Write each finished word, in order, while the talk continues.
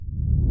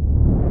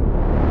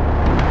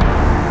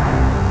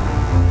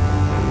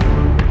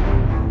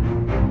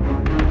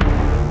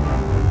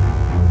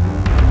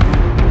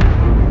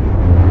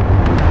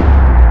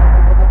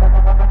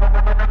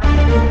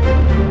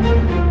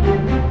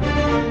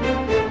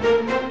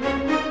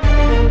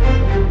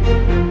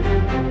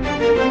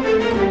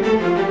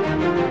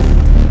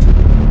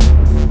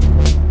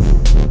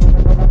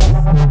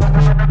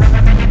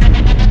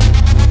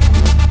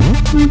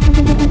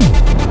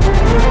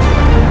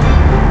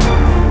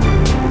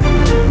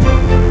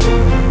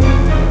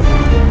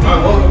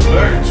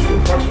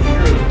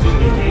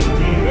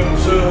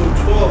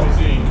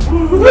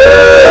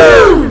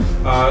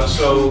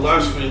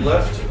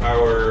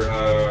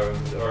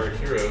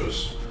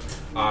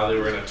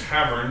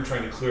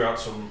clear out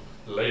some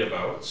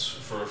layabouts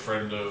for a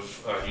friend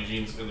of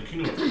Eugene's in the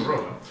Kingdom of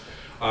Corona,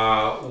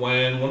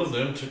 when one of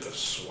them took a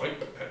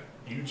swipe at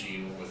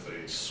Eugene with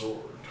a sword.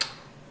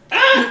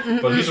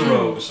 But he's a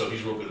rogue, so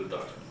he's real good at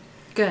dodging.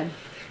 Good.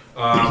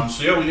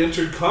 So yeah, we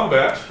entered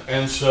combat,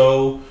 and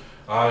so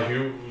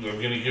here I'm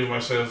going to give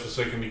myself a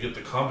second to get the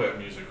combat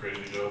music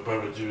ready to go.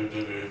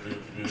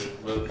 Music.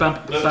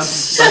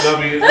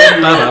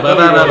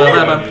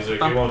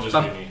 It won't just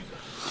be me.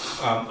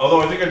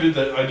 Although I think I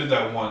did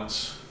that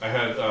once. I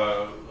had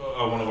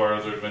one of our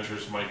other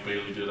adventures, Mike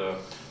Bailey, did a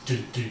and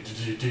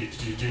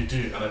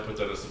I put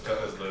that as the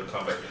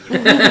combat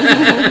music.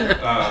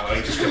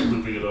 I just kept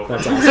looping it over.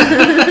 That's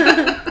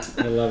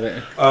awesome. I love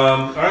it.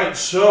 All right,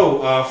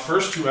 so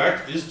first to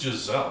act is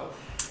Giselle.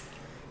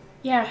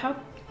 Yeah, how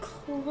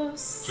close?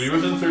 So you're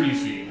within 30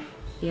 feet.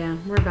 Yeah,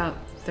 we're about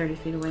 30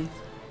 feet away.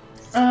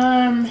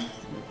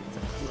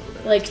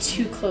 Like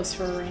too close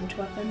for a ranged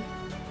weapon.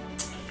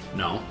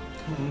 No.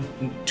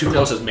 Too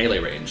close is melee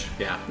range.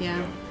 Yeah.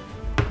 Yeah.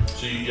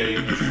 So you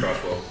use your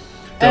crossbow.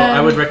 Though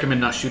I would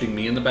recommend not shooting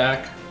me in the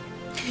back.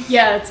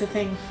 Yeah, that's a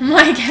thing.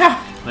 Like how?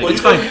 Like, Well,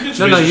 it's fine. you can No, space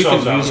you can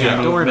yourselves out, use your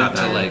yeah. don't worry about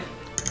movement that.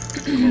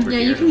 to- Like, over Yeah,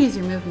 you here. can use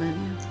your movement,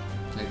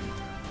 yeah.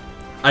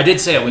 I did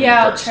say I went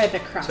Yeah, in I'll first. try the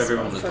crossbow So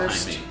everyone was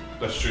first. behind me.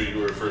 That's true, you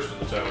were first in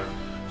the tower.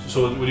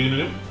 So what are you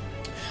going to do?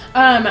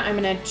 I'm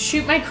gonna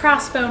shoot my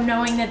crossbow,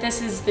 knowing that this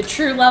is the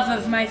true love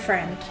of my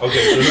friend.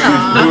 Okay, so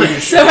who are you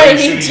So I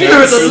shooting? need to- Are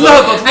you The shooting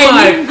love of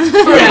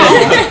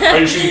my Are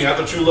you shooting at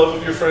the true love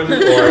of your friend?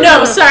 Or?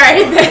 No,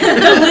 sorry,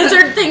 the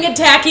lizard thing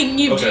attacking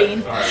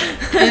Eugene. Okay,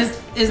 alright.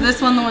 Is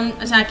this one the one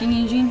attacking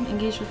Eugene?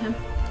 Engaged with him?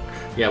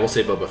 Yeah, we'll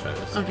say Boba Fett.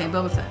 Okay,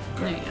 Boba Fett.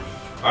 There you go.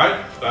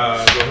 Alright, go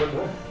ahead and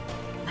roll.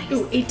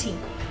 Ooh, 18.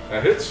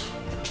 That hits.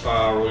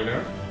 Roll your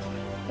now.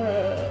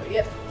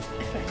 Yep.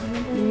 If I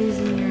remember. You're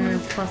using your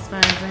 +5,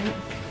 right?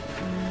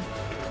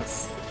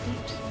 Plus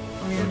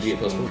 8. Or your D8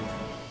 plus 4.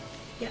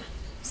 Yeah.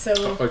 So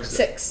okay.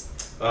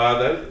 6.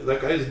 That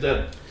guy is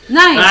dead.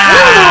 Nice!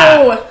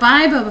 Oh!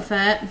 Bye, Boba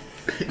Fett.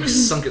 You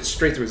sunk it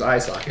straight through his eye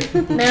socket.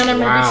 Man, I'm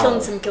gonna Wow. be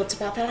feeling some guilt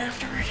about that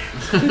afterward.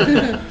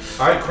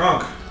 Alright,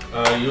 Kronk.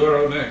 You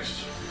are up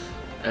next.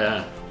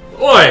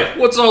 Oi!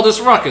 What's all this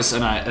ruckus?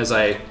 And as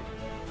I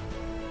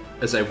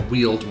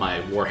wield my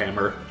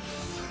warhammer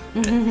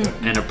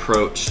and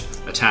approach,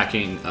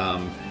 attacking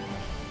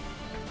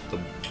the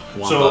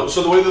wombo.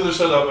 So the way that they're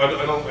set up,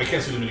 I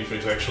can't see the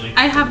minifigs actually.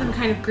 I have them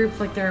kind of grouped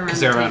like they're around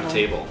Because they're around a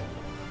table.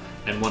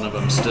 And one of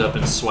them stood up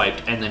and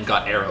swiped and then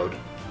got arrowed.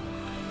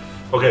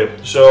 Okay,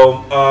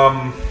 so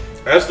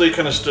as they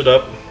kind of stood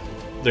up,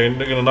 they're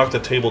going to knock the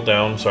table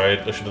down. Sorry,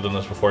 I should have done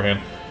this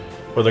beforehand.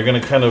 But they're going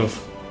to kind of...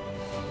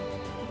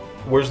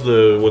 Where's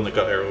the one that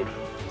got arrowed?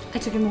 I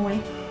took him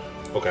away.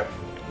 Okay,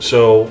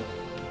 so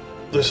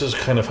this is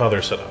kind of how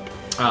they're set up.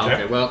 Oh,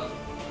 okay. Well,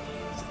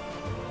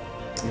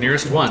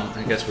 nearest one.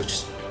 I guess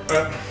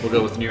we'll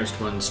go with nearest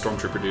one,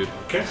 Stormtrooper dude.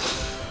 Okay.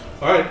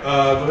 All right. Go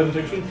ahead and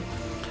take a swing.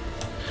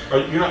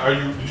 Did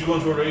you go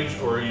into a rage,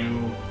 or are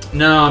you?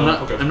 No, I'm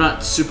not. Okay. I'm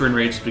not super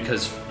enraged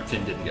because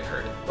Finn didn't get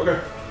hurt. Okay.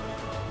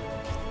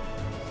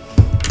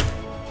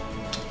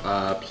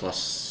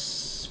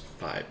 Plus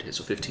 5 to hit,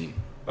 so 15.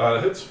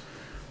 Hits.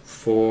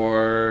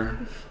 For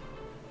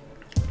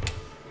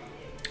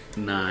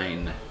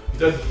 9.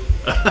 Dead.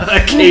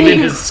 I caved in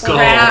his skull.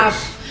 Crap.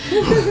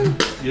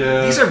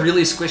 Yeah. These are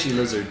really squishy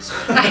lizards.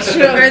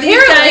 Are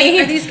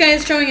these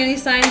guys showing any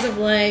signs of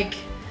like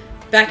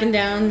backing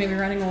down, maybe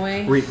running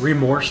away?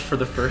 Remorse for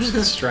the first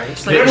strike.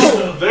 They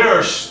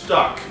are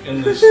stuck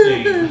in this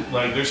thing.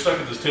 Like they're stuck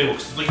at this table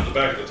because look at the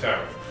back of the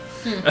tower.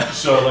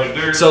 So like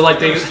they're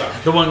they're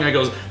stuck. The one guy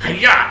goes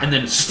hi-ya, and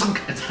then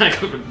stunk, and then I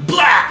go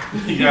blah.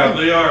 Yeah,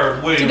 they are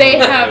way. Do they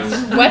more have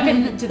advanced.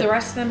 weapon? Do the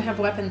rest of them have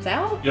weapons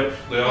out? Yep,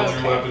 they all Okay.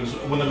 drew weapons.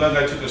 When the gun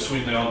guy took a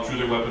swing, they all drew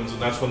their weapons, and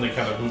that's when they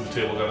kind of moved the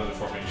table down into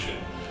formation.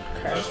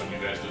 That's when you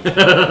guys did.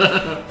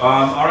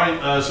 All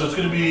right, so it's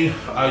going to be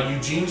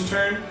Eugene's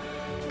turn,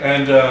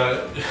 and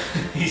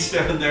he's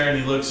standing there and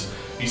he looks.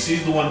 He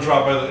sees the one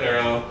drop by the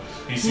arrow.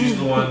 He sees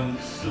the one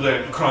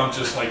that Kronk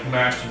just like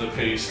mashed into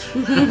paste,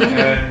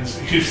 and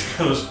he just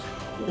goes,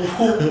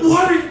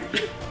 "What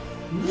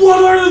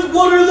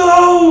are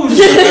those?"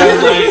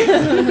 And like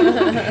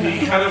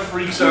he kind of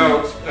freaks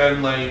out,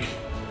 and like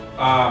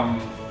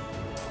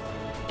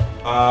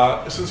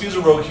since he's a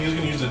rogue, he's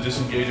going to use the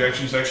disengage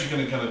action. He's actually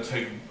going to kind of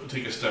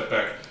take a step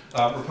back.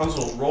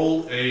 Rapunzel,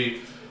 roll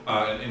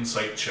an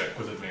insight check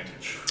with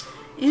advantage.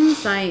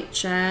 Insight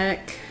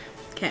check.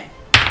 Okay.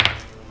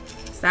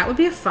 So that would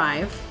be a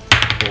 5.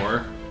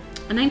 Or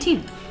A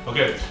 19.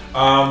 Okay.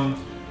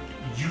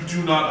 You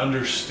do not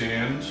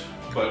understand,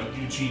 but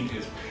Eugene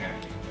is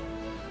panicking.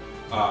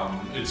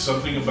 It's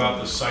something about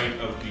the sight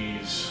of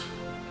these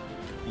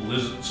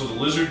so the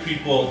lizard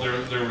people.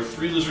 There were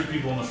 3 lizard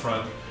people in the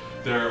front.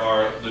 There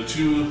are the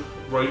 2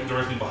 right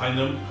directly behind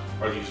them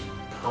are these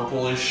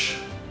purplish,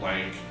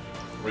 like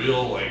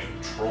real like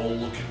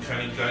troll-looking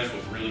kind of guys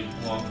with really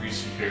long,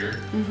 greasy hair.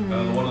 And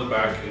then the one in the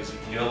back is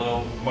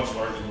yellow, much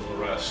larger than the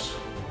rest,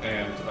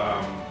 and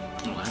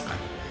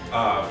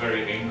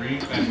very angry,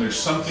 and there's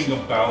something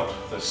about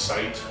the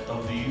sight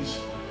of these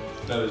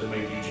that has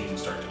made Eugene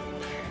start to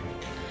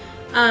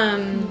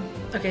panic.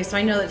 Okay, so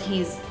I know that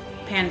he's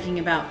panicking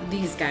about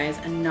these guys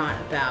and not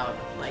about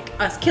like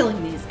us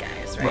killing these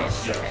guys, right?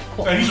 Yeah. Okay,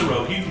 cool. And he's a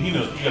rogue. He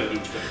knows you gotta do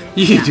what you gotta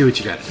do. You do what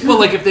you gotta do. Well,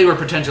 like if they were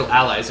potential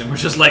allies and we're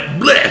just like,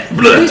 bleh,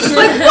 bleh. He's just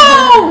like,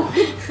 whoa! I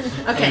mean,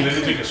 Okay. they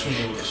didn't take a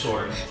swing with a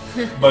sword,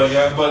 but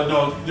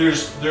no. You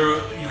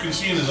can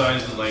see in his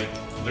eyes that like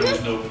there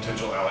was no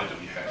potential ally to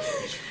be had.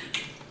 He's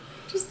freaking.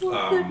 Just look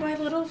that my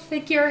little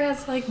figure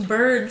has like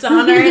birds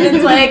on her, and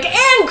it's like,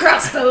 and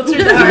crossbow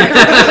through the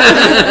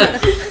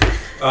heart.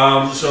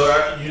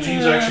 So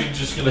Eugene's actually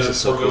just gonna This is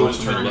so forego cool.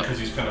 his turn Good luck. because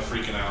he's kind of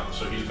freaking out.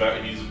 So he's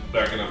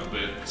backing up a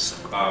bit,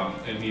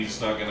 and he's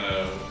not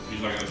gonna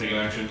take an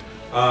action.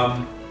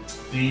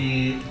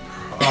 The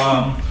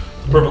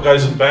purple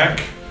guys in back.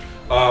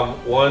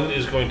 One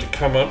is going to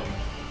come up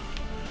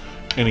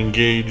and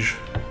engage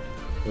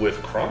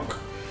with Kronk.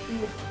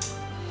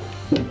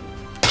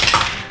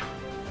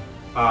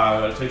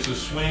 Takes a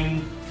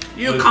swing.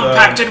 You with,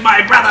 compacted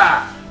my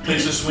brother.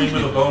 Takes a swing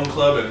with a bone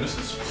club and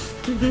misses.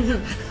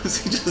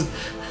 He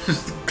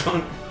just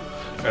gone.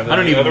 And then I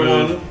don't the even other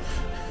move.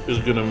 one is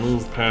going to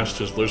move past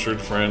his lizard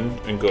friend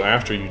and go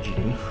after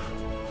Eugene.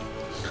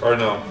 Or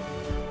no,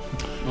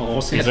 Oh,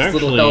 He's Santa's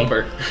little actually-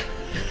 helper.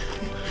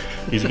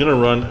 he's going to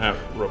run at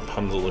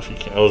Rapunzel if he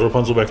can. Oh, is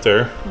Rapunzel back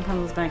there?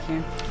 Rapunzel's back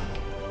here.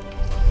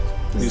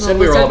 You This said little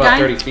we were all lizard about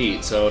guy? 30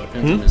 feet, so it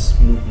depends on his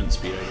movement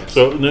speed, I guess.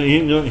 So no,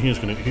 he's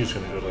going to go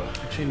to.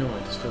 Actually, no,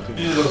 I still do.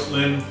 He's going to go to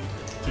Flynn,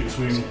 take a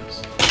swing.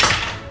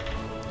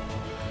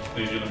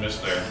 He's going to miss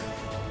there.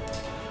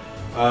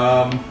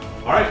 All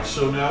right,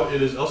 so now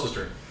it is Elsa's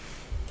turn.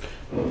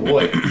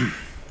 Boy.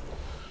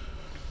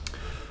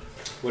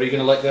 What are you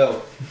gonna let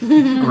go?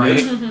 Right.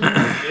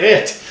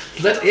 It.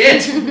 Let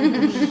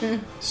it.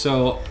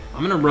 So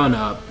I'm gonna run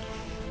up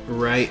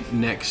right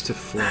next to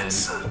Flynn.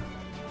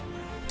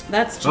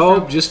 That's just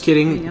Oh, just There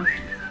kidding. you go.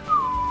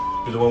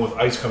 You're the one with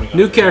ice coming up.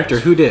 New character,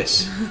 who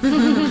dis?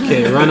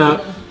 Okay, run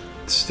up.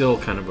 Still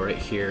kind of right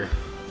here.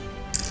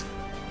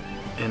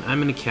 And I'm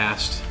gonna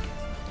cast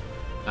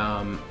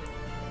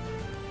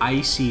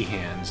icy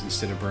hands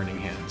instead of burning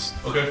hands.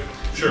 Okay,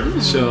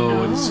 sure.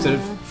 So instead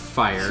of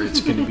fire,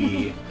 it's gonna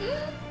be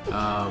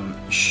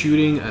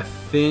shooting a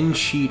thin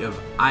sheet of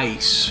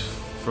ice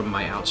from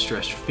my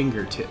outstretched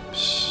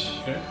fingertips.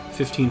 Okay.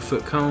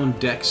 15-foot cone,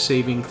 dex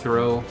saving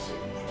throw.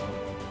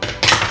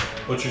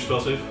 What's your spell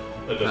save?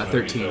 That doesn't matter,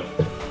 13. you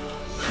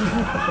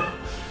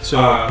So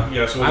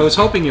yeah, so I was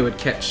hoping it would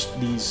catch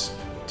these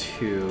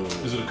two.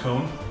 Is it a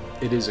cone?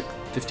 It is a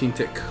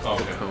 15-foot Oh,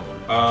 okay. cone.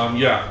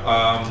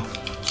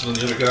 So then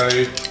the other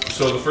guy.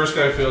 So the first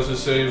guy fails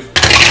his save.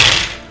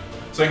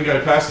 Second guy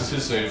passes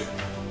his save.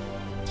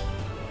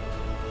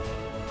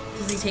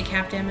 Does he take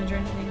half damage or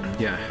anything?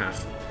 Yeah,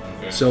 half.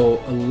 Okay.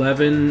 So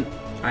 11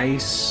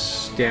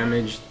 ice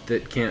damage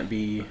that can't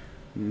be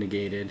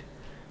negated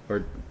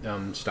or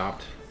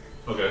stopped,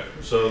 Okay.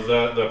 So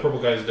the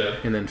purple guy's dead.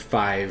 and then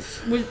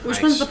 5. Which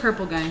ice. one's the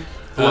purple guy?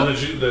 The one that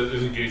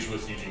is engaged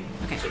with Eugene.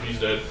 Okay. So he's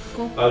dead.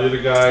 Cool. The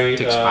other guy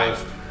Takes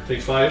 5.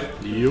 Takes 5.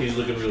 Yep. He's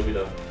looking real beat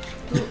up.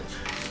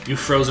 You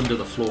froze him to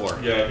the floor.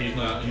 Yeah, he's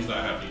not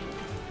happy.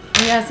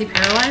 Oh yeah, is he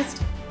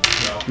paralyzed?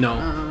 No.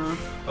 No.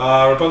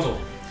 Rapunzel.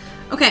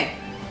 Okay.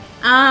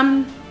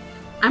 I'm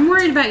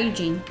worried about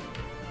Eugene.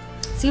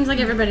 Seems like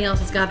everybody else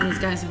has got these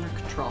guys under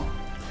control.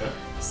 Okay.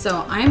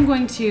 So I'm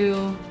going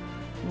to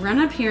run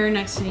up here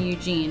next to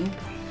Eugene.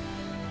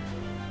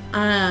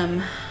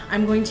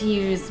 I'm going to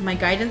use my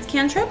guidance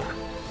cantrip.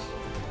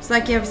 So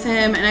that gives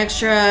him an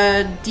extra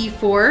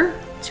D4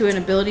 to an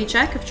ability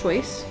check of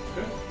choice.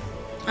 Okay.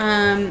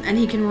 And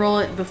he can roll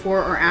it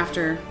before or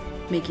after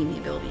making the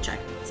ability check.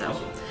 So,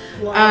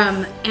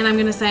 Awesome. and I'm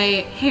gonna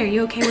say, "Hey, are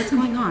you okay? What's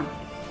going on?"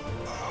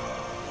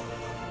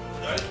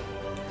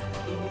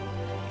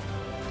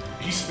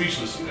 He's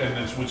speechless,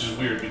 which is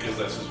weird because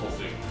that's his whole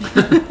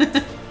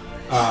thing.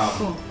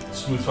 Cool.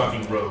 Smooth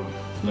talking rogue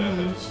that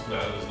is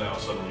now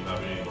suddenly not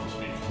being able to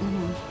speak.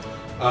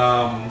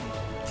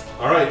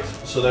 All right,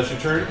 so that's your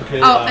turn.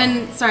 Okay. Oh,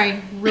 and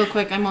sorry, real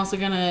quick, I'm also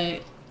gonna,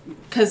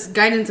 because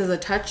guidance is a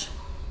touch,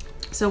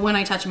 so when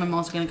I touch him, I'm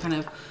also gonna kind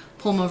of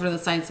pull him over to the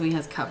side so he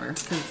has cover,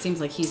 because it seems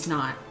like he's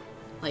not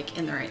like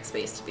in the right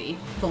space to be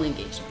fully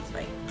engaged in this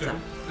fight. So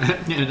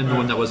And the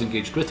one that was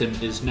engaged with him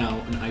is now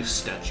an ice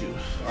statue.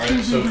 all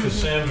right, so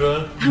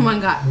Cassandra. and one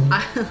got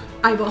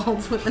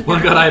eyeballed with an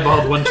One got arrow.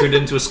 eyeballed, one turned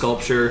into a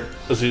sculpture.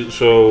 Let's see.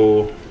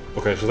 So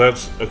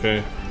that's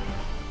okay.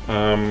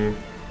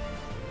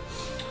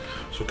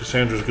 So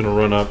Cassandra's gonna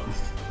run up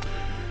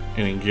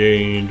and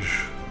engage.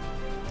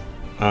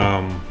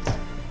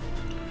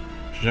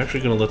 She's actually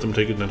gonna let them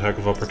take an attack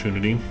of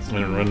opportunity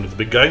and run to the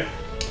big guy.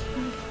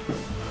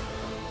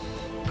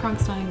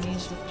 Kronk's not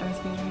engaged with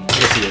Darth Vader yet.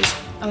 Yes, he is.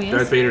 Oh, he is?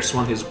 Darth Vader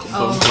swung his bone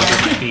Oh, club okay.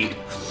 at my feet.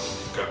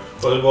 Okay.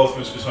 Well, they both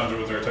miss Cassandra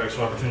with their attacks of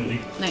opportunity.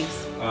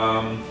 Nice.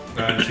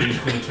 And she's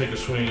going to take a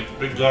swing at the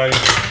big guy. It's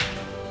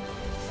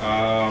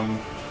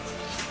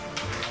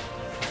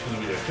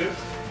going to be a hit.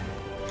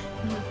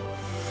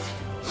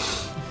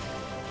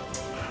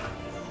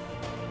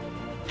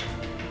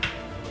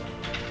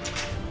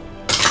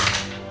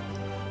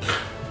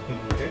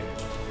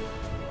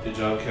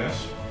 job,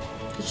 Cass.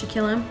 Did she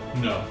kill him?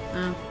 No,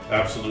 Oh.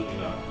 absolutely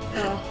not.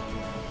 Oh.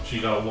 She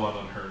got a 1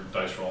 on her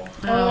dice roll,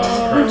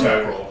 Oh. her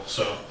attack roll.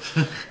 So,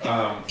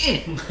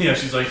 yeah,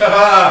 she's like, ha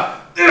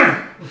ha,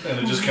 and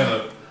it just kind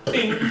of,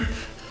 ping.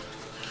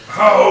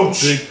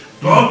 Ouch!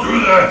 Don't do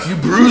that. You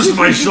bruised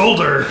my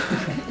shoulder.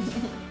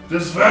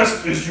 This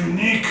vest is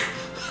unique.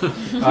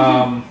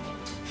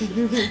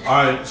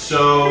 Alright,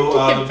 so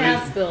Can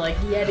pass the like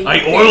Yeti.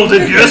 I oiled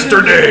it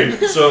yesterday.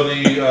 so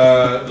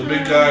the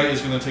big guy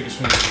is going to take a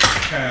swing at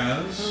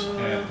Kaz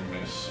and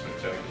miss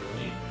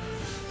spectacularly,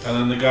 and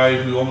then the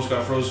guy who almost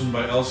got frozen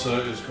by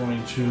Elsa is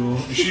going to.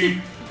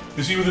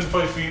 Is he within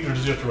 5 feet, or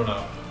does he have to run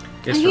up?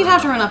 Guess He'd we're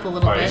have to on. run up a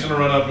little Alright, he's bit.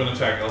 going to run up and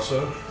attack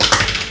Elsa.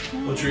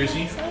 What's your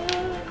AC?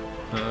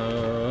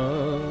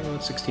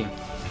 16.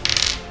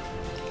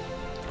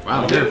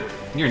 Wow, Okay.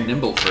 you're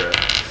nimble for a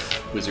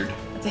wizard.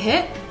 It's a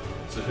hit.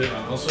 It's a hit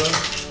on Elsa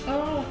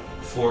Oh.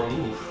 for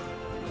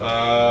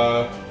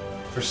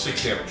for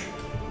 6 damage.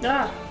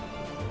 Ah.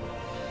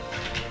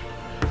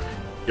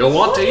 You'll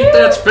want to eat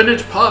that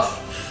spinach puff.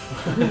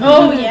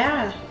 Oh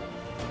yeah.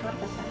 Forgot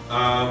about that.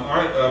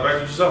 Alright, back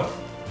to Giselle.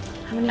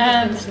 How many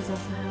different does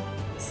Elsa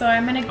have? So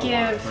I'm gonna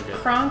give okay.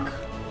 Kronk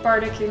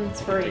Bardic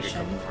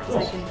Inspiration. couple So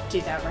I can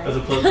do that As a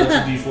right. plus, that's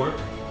a D4.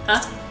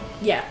 Huh?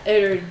 Yeah,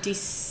 or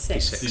D6.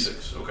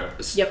 D6, okay.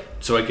 Yep.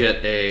 So I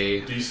get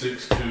a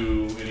D6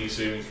 to any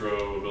saving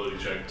throw ability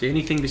check. Do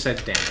anything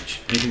besides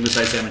damage. anything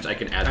besides damage. I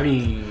can add. I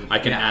mean, I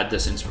can add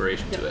this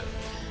inspiration to it.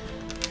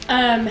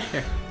 And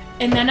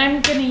then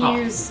I'm gonna Oh.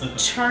 use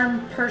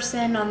Charm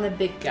Person on the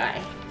big guy.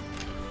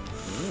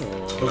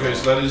 Okay,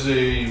 so that is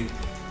a.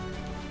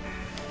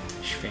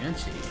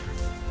 Fancy.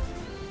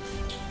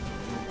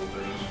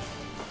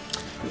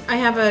 I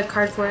have a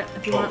card for it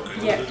if you want.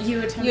 Okay. Yeah, you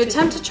attempt. You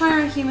attempt to charm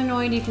a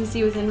humanoid you can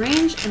see within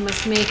range and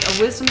must make a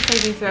wisdom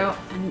saving throw.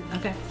 And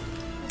okay,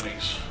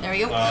 Thanks. there we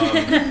go.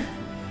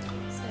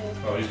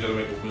 Oh, he's got to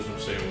make a wisdom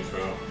saving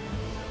throw.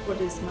 What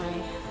is my?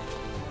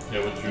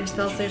 Yeah, what's your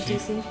Spell what's your save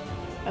DC? DC.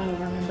 Oh,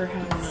 remember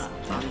how it's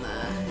It's on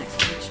the next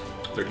page.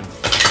 13.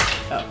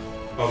 Oh.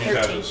 Oh, he 13.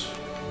 passes.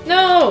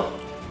 No.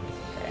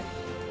 Okay.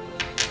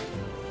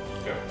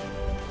 Okay.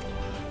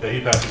 Yeah, he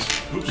passes.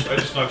 Oops, I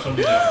just knocked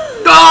somebody down.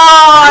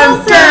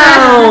 I'm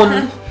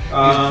down!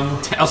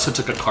 Elsa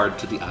took a card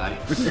to the eye.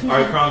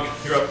 Alright, Kronk,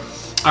 you're up.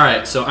 All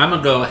right, so I'm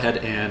gonna go ahead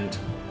and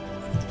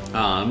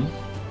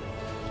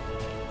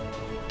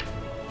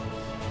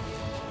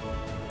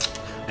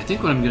I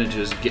think what I'm gonna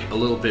do is get a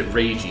little bit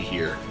ragey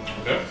here.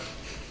 Okay.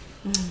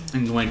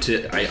 I'm going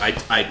to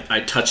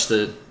I touch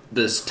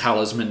this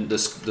talisman,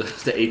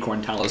 the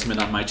acorn talisman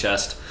on my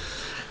chest,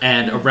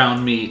 and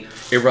around me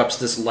erupts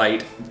this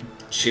light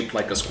shaped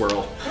like a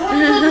squirrel.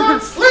 Yeah,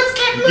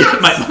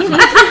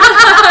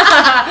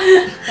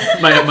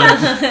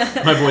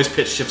 my voice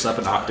pitch shifts up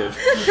an octave.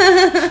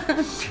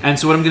 And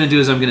so what I'm going to do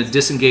is I'm going to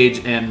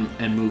disengage and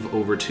move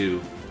over to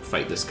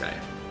fight this guy.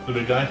 The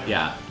big guy?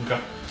 Yeah. Okay.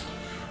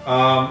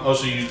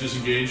 So you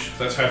disengage.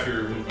 That's half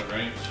your movement,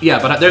 right? Yeah,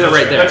 but they're That's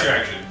right your- there. That's your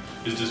action,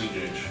 is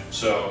disengage.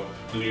 So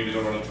then you need to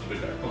go run up to the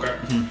big guy.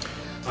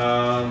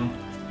 Okay.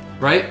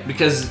 Right?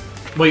 Because,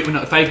 wait,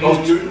 no, if I Oh,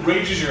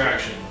 rage is your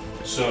action.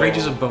 So Rage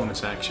is a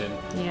bonus action.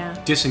 Yeah.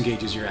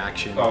 Disengage is your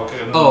action. Oh, okay.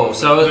 Then Oh, move.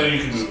 so- then you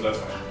can move. That's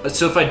fine.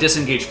 So if I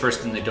disengage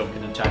first, then they don't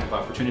get an attack of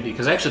opportunity,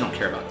 because I actually don't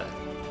care about that.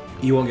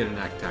 You won't get an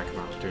attack of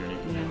opportunity.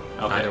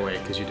 Okay. Either way,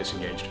 because you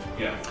disengaged.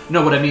 Yeah.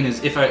 No, what I mean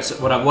is, if I so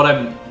what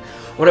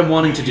I'm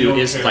wanting to You do don't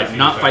is care like if he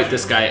not attacks fight you.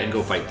 this guy and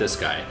go fight this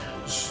guy.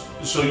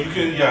 So you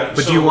can, yeah.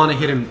 But so, do you want to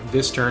hit him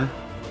this turn?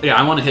 Yeah,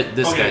 I want to hit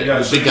this Okay, guy, yeah,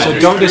 the so big you- guy. So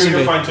you're- don't you're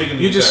disengage. fine taking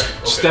the You just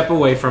attack. Okay. step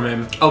away from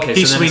him. Okay,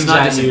 he so then swings it's not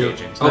at you.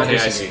 disengaging. It's not Okay, I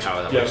see disengaging.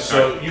 how that Yeah, works.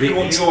 so Alright. you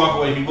can walk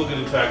away. He will get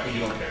attacked, but you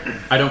don't care.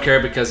 I don't care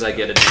because I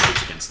get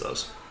advantage against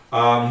those.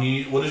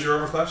 What is your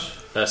armor class?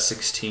 That's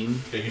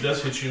 16. Okay, he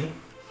does hit you.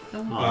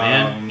 Oh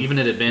man, even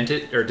at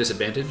advantage or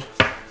disadvantage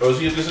Oh, is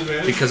he at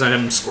disadvantage? because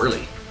I'm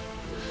squirrely.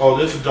 Oh,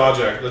 that's a dodge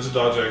act. That's a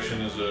dodge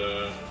action. Is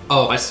a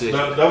Oh, I see.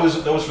 that was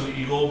for the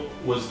eagle.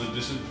 Was the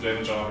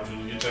disadvantage on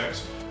opportunity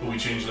attacks, but we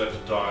changed that to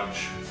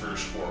dodge for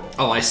squirrel.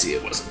 Oh, I see.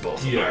 It wasn't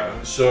both. Yeah.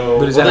 So.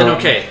 But is Well, that then Um,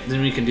 okay.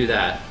 Then we can do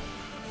that.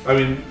 I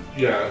mean,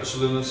 yeah. So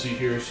then let's see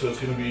here. So it's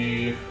gonna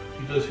be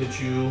he does hit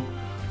you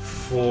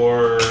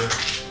for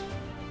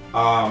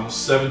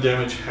 7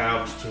 damage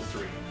halved to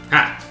 3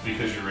 Ha!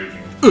 because you're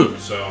raging.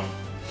 So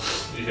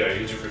yeah, he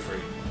hits you for 3,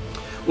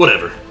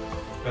 Whatever.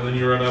 and then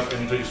you run up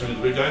and you take a swing at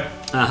the big guy.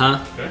 Uh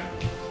huh. Okay.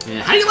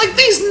 Yeah. How do you like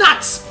these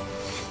nuts?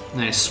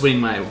 And I swing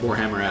my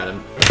warhammer at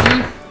him.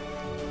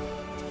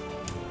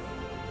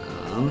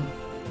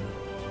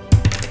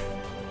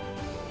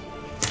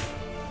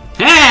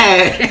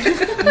 Hey!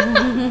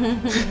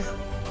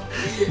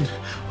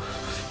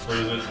 What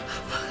is it?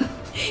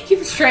 He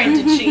was trying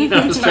to cheat.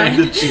 I was It's trying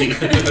fine. to cheat.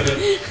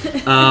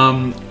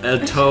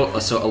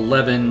 So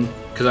 11,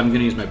 because I'm going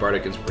to use my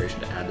bardic inspiration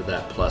to add to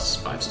that, plus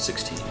 5, so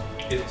 16.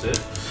 It's it.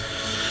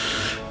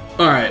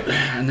 All right,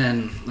 and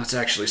then let's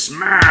actually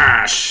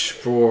smash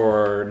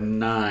for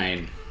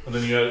 9, And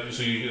then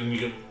you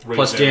get rage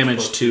plus damage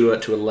plus to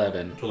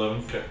 11. to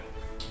 11. Okay.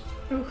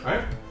 All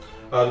right.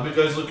 The big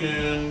guy's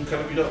looking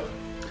kind of beat up.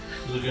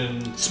 He's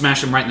looking.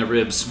 Smash him right in the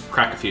ribs.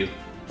 Crack a few.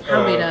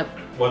 How beat up?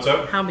 What's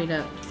up? How beat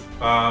up?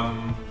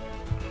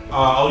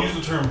 I'll use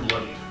the term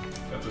bloody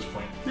at this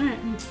point.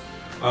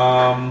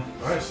 Alright.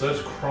 Alright, so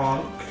that's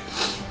Kronk.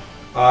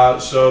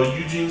 So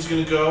Eugene's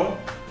gonna go.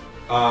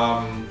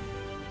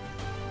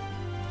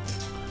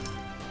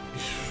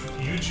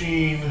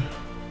 Eugene.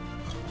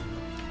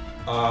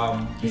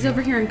 He's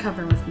over here in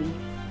cover with me.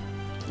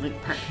 Like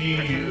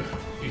He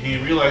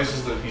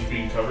realizes that he's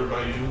being covered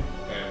by you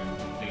and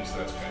thinks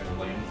that's kind of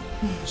lame.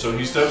 So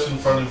he steps in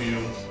front of you.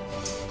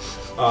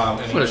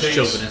 And What a he takes,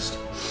 chauvinist.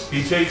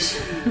 He takes.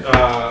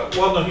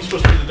 Well, no, he's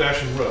supposed to be the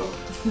dashing rogue.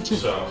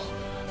 So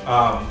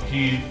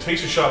he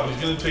takes a shot, but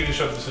he's going to take a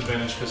shot at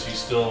disadvantage because he's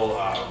still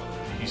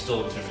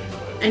intimidated by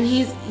it. And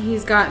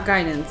he's got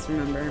guidance,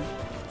 remember.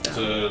 Is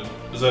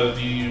that a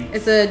D?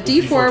 It's a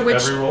D4, to which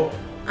every roll?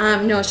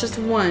 no, it's just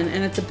one,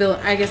 and it's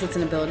I guess it's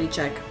an ability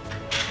check.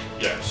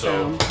 Yeah.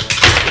 So.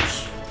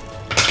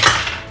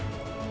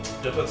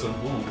 Yep, that's a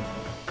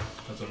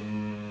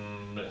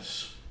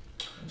miss.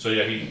 So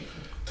yeah, he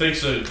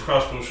takes a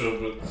crossbow shot,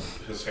 but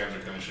his hands are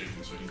kind of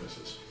shaking, so he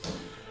misses.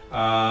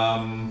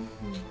 All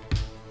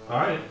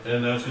right,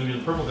 and now it's going to be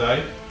the purple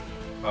guy.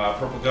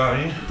 Purple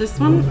guy. This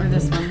one or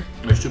this one?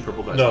 There's two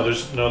purple guys. No,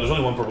 there's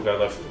only one purple guy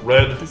left.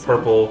 Red,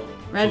 purple.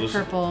 Red,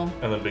 purple,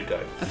 and then big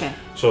guy. Okay.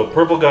 So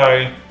purple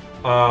guy,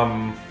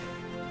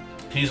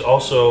 he's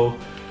also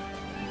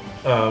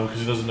because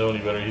he doesn't know any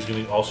better. He's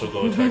going to also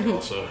go attack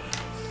also.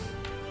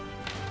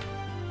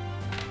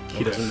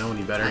 He doesn't know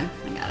any better. Fine,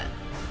 I got it.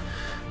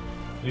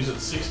 He's at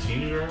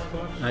 16 in your armor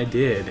class? I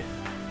did.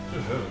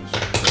 Good heavens.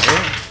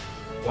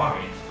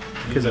 Why?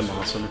 Because I'm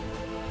awesome.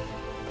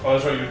 Oh,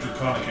 that's right, you're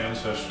Draconic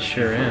ancestry.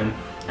 Sure am.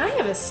 I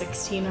have a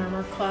 16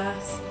 armor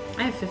class.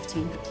 I have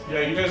 15.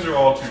 Yeah, you guys are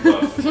all too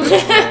buff. I don't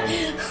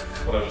know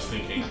what I was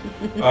thinking.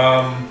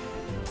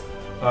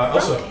 Elsa.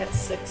 I have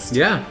 16.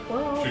 Yeah.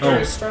 Well, Your very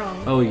turn.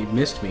 strong. Oh, you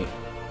missed me.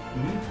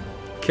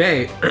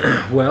 Okay.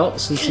 Well,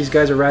 since these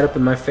guys are right up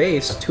in my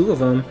face, two of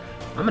them,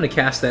 I'm going to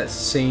cast that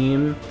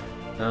same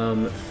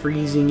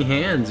freezing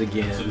hands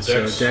again.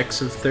 So So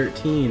dex of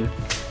 13.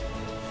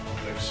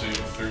 Dex save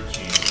of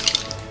 13.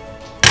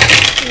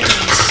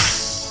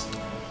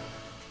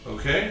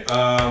 Okay.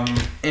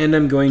 And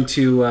I'm going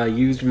to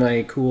use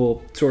my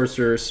cool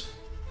sorcerer's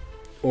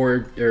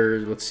or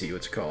let's see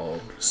what's it called.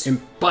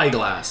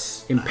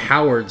 Spyglass.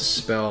 Empowered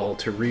spell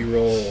to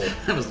reroll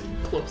That was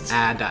close.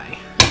 a die.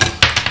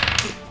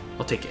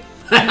 I'll take it.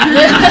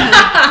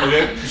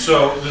 Okay,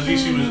 so the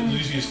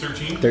DC is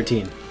 13.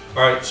 13.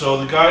 Alright, so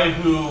the guy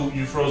who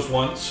you froze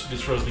once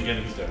gets frozen again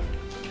and he's dead.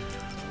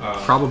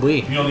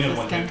 Probably. He only had This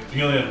one guy? hit.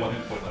 He only had one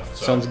hit point left.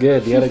 So. Sounds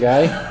good. The other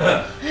guy?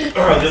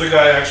 The other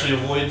guy actually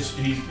avoids.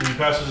 He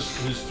passes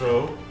his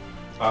throw.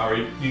 Or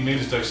he made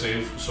his dex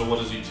save. So what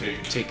does he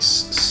take? Takes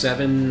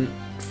 7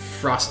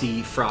 frost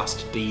D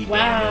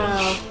Wow.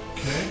 damage.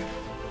 Okay.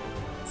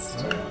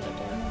 Still a lot of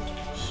damage.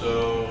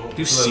 So.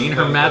 You've so seen that-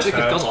 her that's magic? It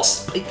half. goes all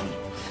spiky.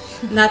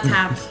 That's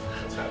half.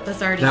 That's half.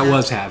 That's already That half.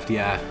 was halved,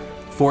 yeah.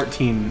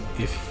 14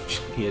 if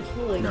he had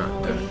Holy not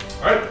moly. done.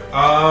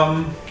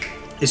 Alright.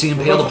 Is he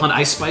impaled upon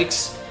ice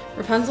spikes?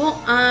 Rapunzel.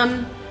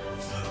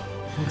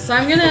 So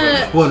I'm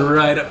gonna One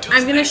right up to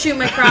his neck. shoot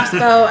my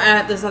crossbow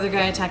at this other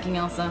guy attacking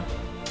Elsa.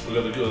 We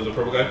got the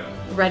purple guy.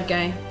 Red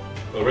guy.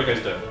 Oh, red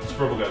guy's dead. It's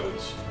purple guy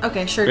wins.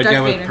 Okay, sure. Red Darth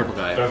guy with Vader. purple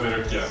guy. Darth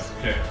Vader. Yeah.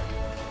 Okay.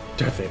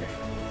 Darth Vader.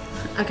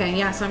 Okay,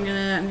 yeah. So I'm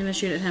gonna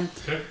shoot at him.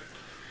 Okay.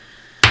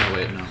 Oh,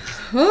 wait, no.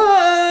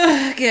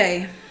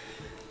 Okay.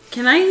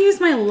 Can I use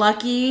my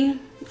lucky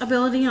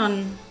ability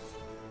on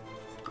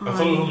I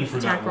thought it was only for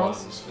attack nat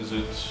rolls? ones. Is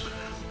it?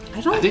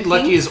 I don't I think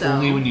lucky is so.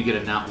 only when you get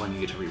a nat one, you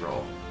get to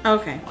reroll.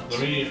 Okay. Let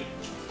me.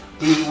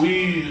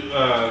 We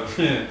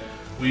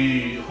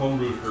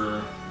homebrewed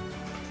her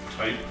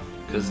type.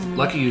 Because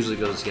lucky usually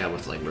goes,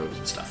 with like robes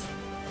and stuff.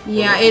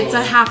 Yeah, it's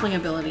a halfling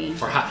ability.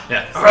 Or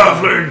yeah.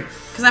 Halfling.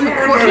 Because I'm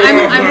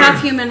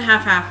half human,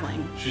 half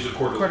halfling. She's a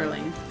quarterling.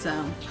 Quarterling. So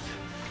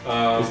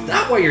Is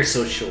that why you're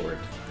so short?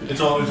 It's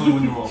only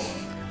when you roll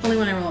one. only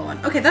when I roll one.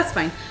 Okay, that's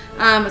fine.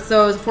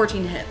 So it was a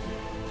 14 to hit.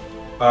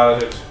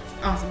 Hit.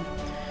 Awesome.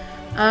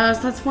 So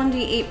that's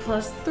 1d8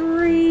 plus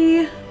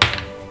 3.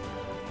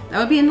 That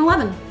would be an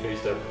 11. Okay,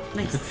 he's dead.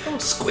 Nice.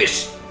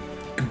 Squish.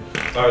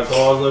 Alright, so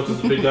all left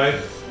is the big guy.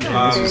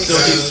 Very so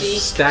squishy.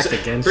 Stacked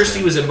against First him.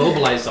 he was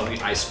immobilized on the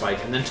ice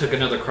spike, and then took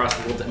another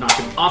crossbow that knocked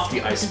him off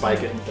the ice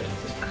spike. And So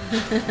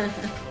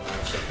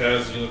Kaz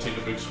is going to take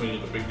a big swing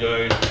at the big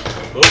guy.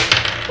 Oh,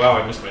 wow,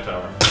 I missed my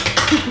tower.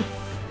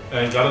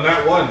 And got a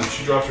nat 1.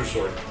 She drops her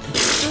sword.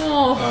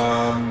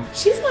 Oh,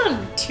 she's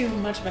not too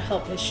much of a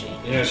help, is she?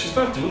 Yeah, she's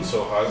not doing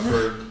so hot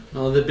for...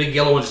 well, the big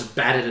yellow one just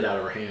batted it out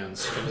of her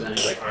hands. And then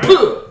he's like, Alright.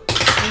 "Ugh."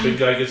 Big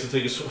guy gets to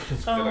take a swing.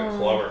 He's going to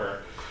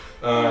clobber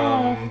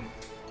her.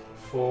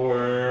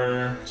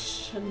 For...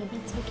 Shouldn't have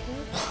been so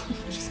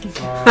terrible. Just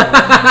kidding.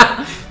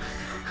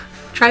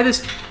 Try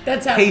this.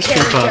 That's out of Pastry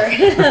puff.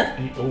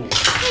 character. Oh,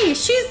 Hey,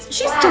 she's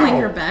doing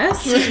her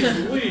best.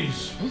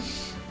 Louise.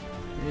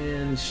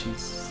 And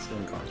she's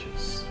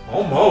unconscious.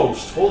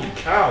 Almost. Holy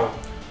cow.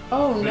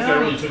 Oh This guy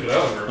really no. took it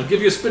out of her. I'll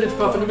give you a spinach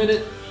puff in a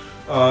minute.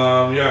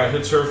 Yeah, it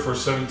hits her for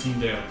 17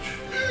 damage.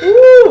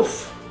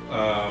 Oof.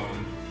 Alright,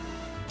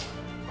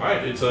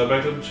 it's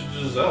back up to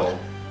Giselle.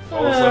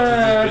 All that's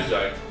left is this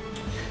big guy.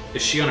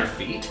 Is she on her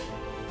feet?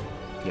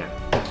 Yeah.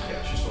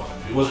 Yeah, she's still on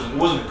it. It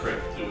wasn't a crit.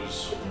 It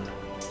was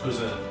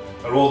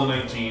I rolled a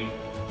 19,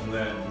 and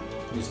then...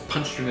 You just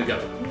punched her in the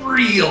gut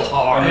real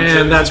hard.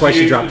 And that's why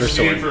she dropped her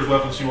sword. For his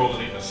weapon, she rolled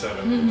an 8 and a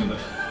 7. And then,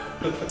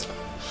 and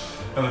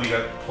then he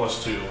got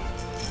 +2.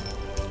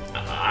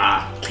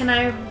 Can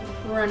I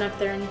run up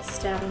there and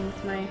stab him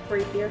with my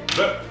rapier?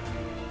 But,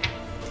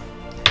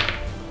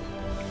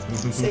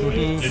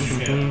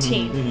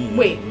 16.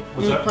 Wait.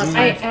 what's that? Plus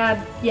I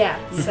add,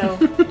 so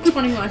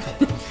 21.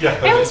 Yeah,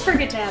 I always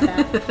forget to add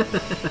that.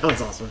 That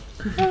was awesome.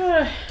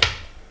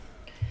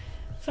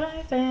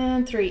 5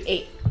 and 3,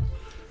 8.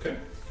 Okay.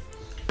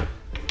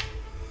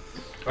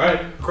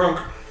 Alright, Crunk.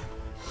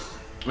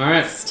 All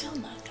right. Still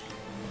not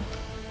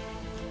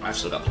I've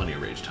still got plenty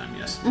of rage time.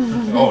 Yes.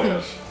 Oh,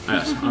 yes.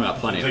 Yes, I've got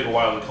plenty. It'll take a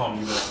while to calm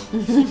you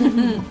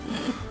down.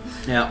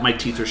 Yeah, my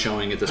teeth are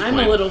showing at this I'm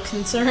point. a little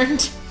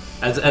concerned.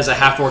 As a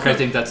half orc, I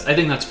think that's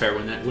fair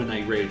when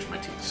I rage my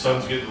teeth.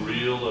 Sun's getting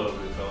real low,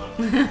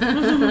 big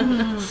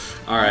fella.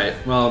 All right.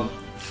 Well,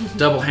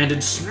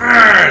 double-handed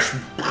smash.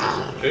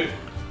 Okay.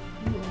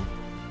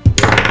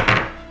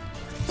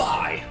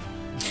 Bye.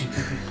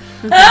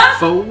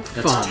 Faux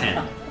That's fun.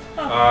 10.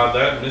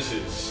 That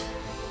misses.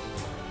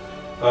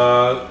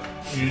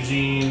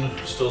 Eugene,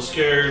 still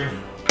scared.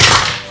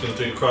 He's gonna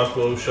take a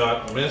crossbow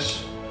shot and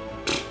miss.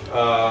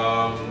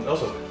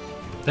 Elsa.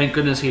 Thank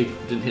goodness he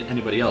didn't hit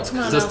anybody else Come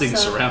because on, this thing's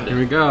Elsa. Here surrounded.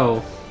 we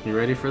go. You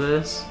ready for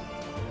this?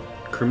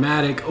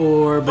 Chromatic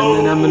orb, and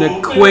then I'm Oh,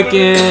 gonna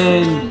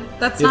quicken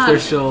That's if not. they're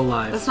still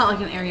alive. That's not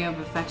like an area of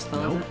effect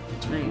spell, Nope. is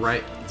It's it? Nice.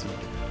 right.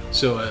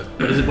 So,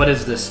 What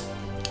is this?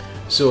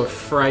 so a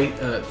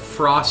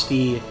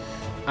frosty,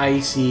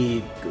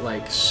 icy,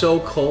 like so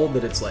cold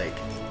that it's like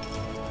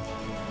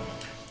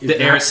The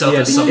air itself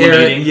is the air,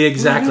 sublimating. yeah,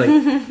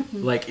 exactly.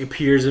 Like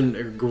appears and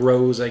or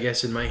grows, I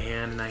guess, in my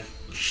hand, and I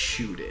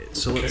shoot it.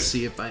 So Okay. let's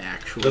see if I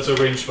actually. That's a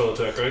ranged spell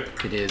attack, right?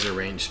 It is a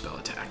ranged spell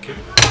attack. Okay.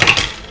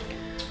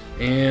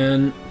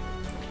 And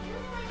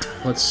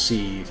let's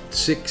see,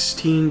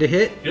 16 to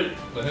hit, Yep,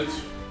 that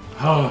hits.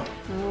 Oh,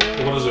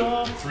 What is it?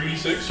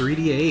 3d6?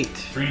 3d8.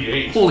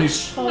 3d8. holy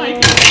shit!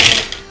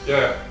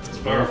 Yeah, it's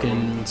powerful.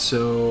 And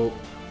so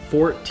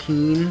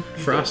 14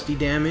 frosty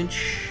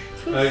damage.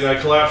 The guy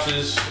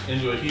collapses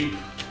into a heap,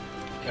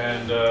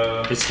 and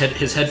His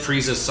head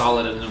freezes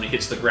solid, and then when he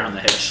hits the ground, the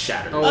head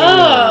shatters.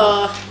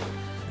 Oh.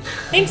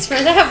 Thanks for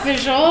that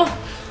visual.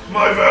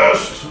 my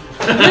vest.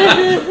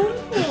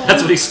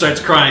 That's when he starts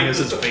crying as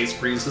his face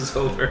freezes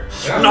over.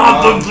 Yeah,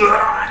 Not the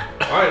blood.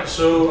 All right,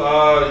 so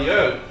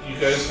yeah, you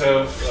guys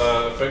have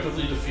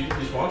effectively defeated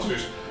these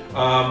monsters.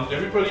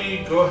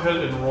 Everybody, go ahead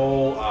and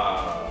roll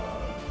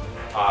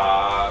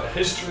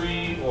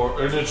history or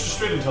no, it's just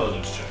straight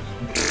intelligence check.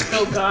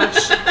 Oh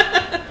gosh.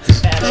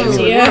 Bad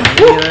idea.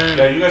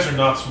 Yeah, you guys are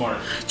not smart.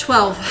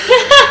 12.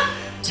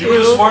 You were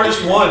the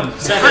smartest one.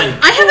 7.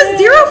 I have a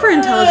 0 for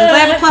intelligence. I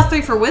have a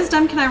 +3 for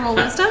wisdom. Can I roll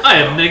wisdom? I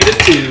have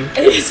 -2.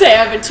 I say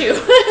I have it too.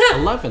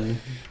 11.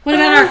 What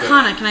about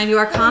Arcana? Can I do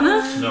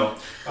Arcana? No,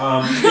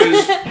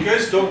 you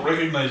guys don't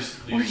recognize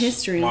these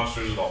history.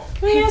 monsters at all.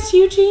 Yes,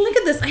 Eugene. Look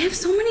at this. I have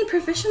so many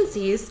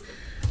proficiencies,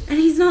 and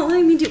he's not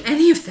letting me do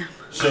any of them.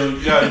 So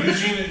yeah,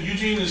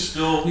 Eugene is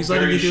still. He's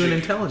letting very me do an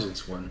shaky.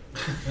 intelligence one.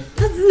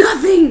 That's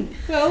nothing.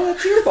 Well,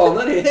 that's your fault,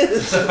 not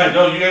his. I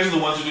know you guys are the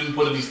ones who didn't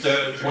put any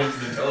points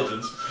in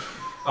intelligence.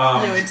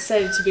 No, we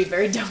decided to be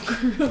very dumb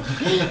group.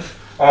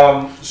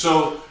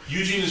 So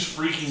Eugene is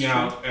freaking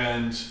out,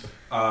 and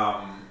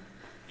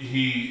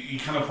he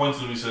kind of points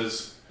to them. He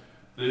says,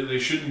 "They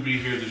shouldn't be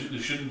here.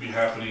 They shouldn't be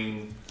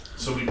happening.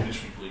 Somebody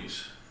pinch me, please."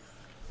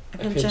 I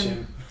pinch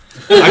him.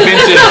 I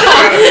pinched it.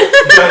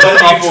 The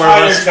All four of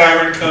entire us.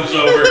 tavern comes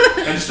over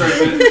and starts.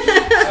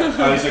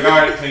 He's like, "All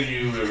right, thank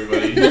you,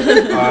 everybody."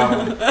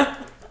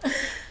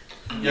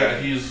 Yeah,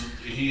 he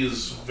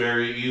is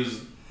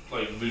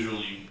like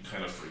visually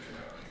kind of freaking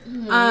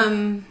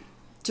out.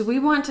 Do we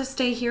want to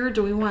stay here? Or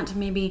do we want to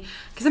maybe?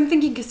 Because I'm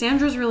thinking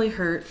Cassandra's really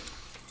hurt.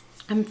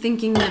 I'm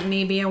thinking that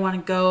maybe I want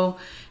to go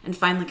and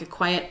find like a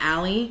quiet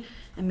alley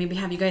and maybe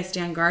have you guys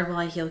stay on guard while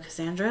I heal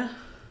Cassandra.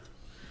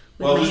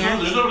 with Well, my there's, hair.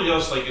 there's nobody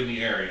else like in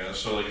the area,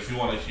 so like if you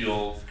want to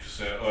heal,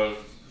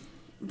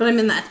 But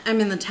I'm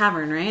in the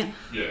tavern, right?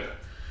 yeah.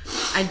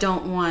 I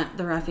don't want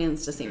the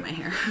ruffians to see my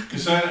hair.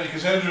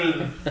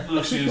 Cassandra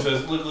looks at you and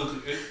says, "Look,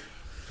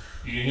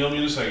 you can heal me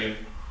in a second,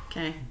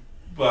 Okay.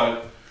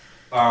 but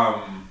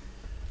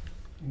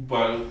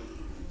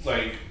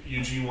like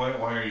Eugene, why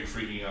are you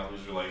freaking out?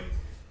 These are like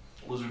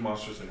lizard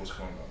monsters. Like, what's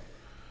going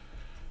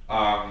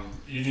on?"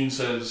 Eugene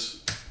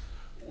says,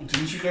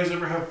 "Didn't you guys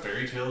ever have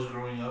fairy tales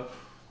growing up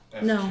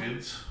as No.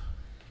 kids?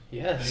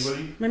 Yes.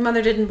 Anybody? My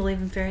mother didn't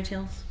believe in fairy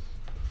tales.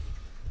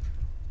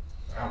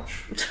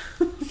 Ouch."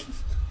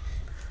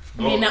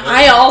 I mean,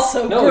 I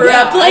also grew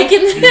up like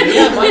in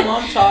Yeah, my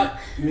mom taught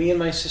Me and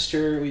my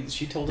sister,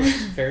 she told us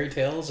fairy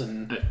tales,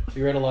 and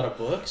we read a lot of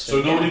books. So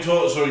and nobody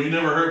told. So you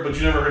never heard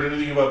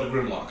anything about the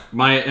Grimlock.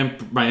 My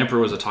emperor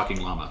was a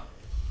talking llama.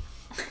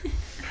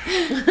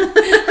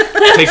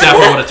 Take that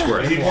for what it's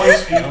worth. He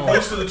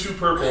points to the 2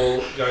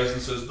 purple guys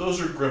and says, "Those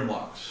are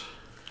Grimlocks."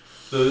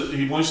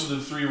 He points to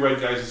the 3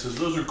 red guys and says,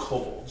 "Those are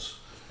kobolds."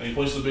 And he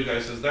points to the big guy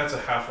and says, "That's a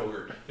half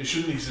ogre. They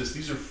shouldn't exist.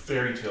 These are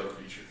fairy tale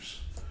creatures.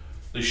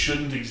 They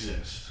shouldn't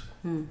exist."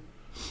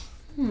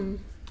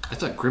 I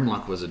thought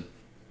Grimlock was a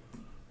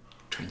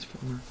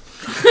transformer.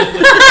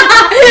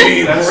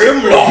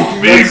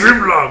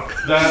 Grimlock.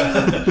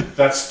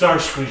 That's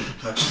Starscream.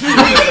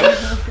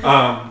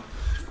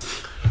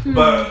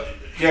 But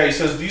yeah, he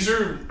says these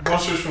are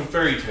monsters from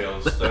fairy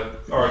tales that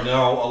are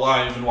now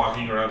alive and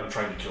walking around and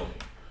trying to kill me.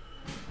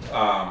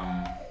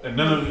 And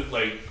none of it,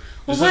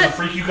 this doesn't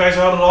freak you guys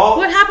out at all.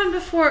 What happened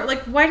before?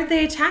 Like, why did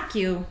they attack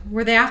you?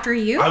 Were they after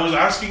you? I was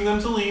asking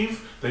them to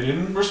leave. They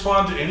didn't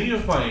respond to any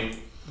of my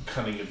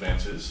cunning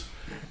advances.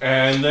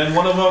 And then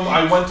one of them,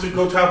 I went to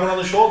go tap him on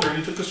the shoulder, and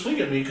he took a swing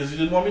at me because he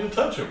didn't want me to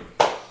touch him.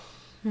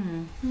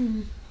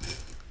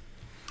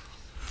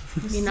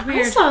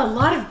 I saw a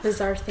lot of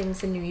bizarre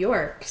things in New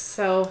York,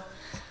 so...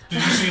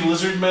 Did you see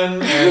lizard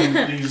men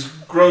and these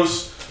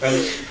gross? And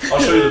I'll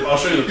show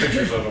you the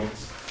pictures of them.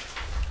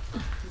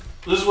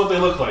 This is what they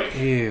look like.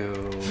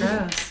 Ew.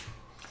 Gross.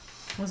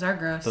 Those are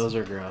gross. Those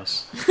are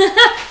gross.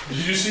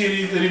 Did you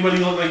see anybody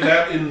look like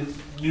that in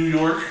New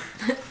York?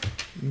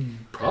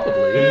 Probably.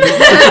 You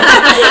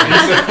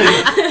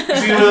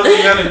see anybody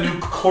like that in New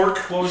Cork?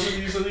 What was it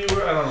you said you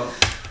were? I don't know.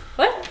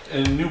 What?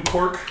 In New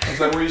Cork? Is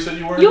that where you said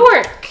you were?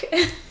 York!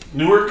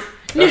 Newark?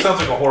 That sounds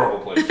like a horrible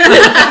place.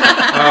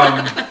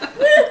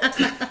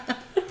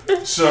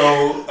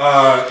 So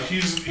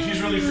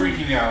he's really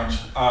freaking out.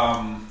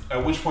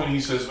 At which point he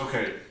says,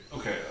 "Okay,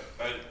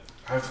 I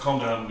have to calm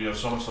down. We have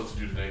so much stuff to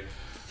do today.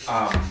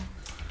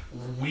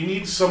 We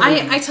need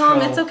somebody." I tell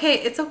him it's okay.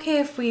 It's okay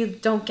if we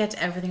don't get to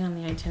everything on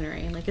the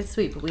itinerary. Like, it's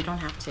sweet, but we don't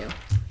have to.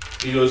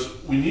 He goes,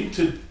 "We need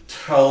to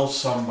tell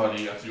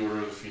somebody at the Order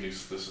of the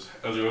Phoenix the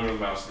Order of the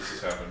Mouse this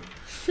has happened.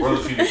 Order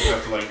of the Phoenix will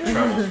have to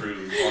travel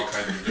through all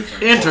kinds of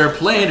different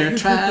Interplanar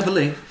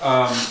traveling.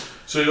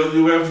 So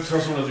you have to tell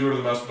someone at the Order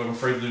of the Mouse, but I'm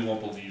afraid they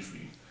won't believe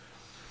me."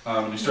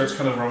 And he starts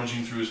kind of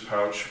rummaging through his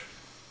pouch,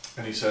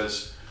 and he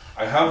says,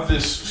 "I have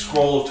this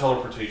scroll of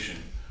teleportation,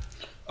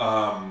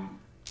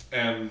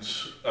 and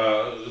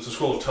it's a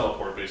scroll of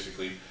teleport,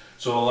 basically.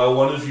 So I'll allow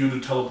one of you to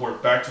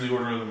teleport back to the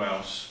Order of the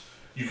Mouse.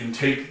 You can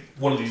take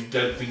one of these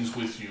dead things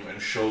with you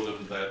and show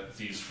them that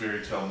these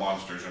fairy tale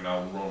monsters are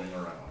now roaming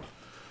around.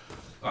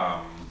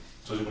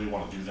 Does anybody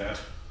want to do that?"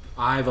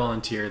 I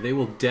volunteer. They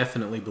will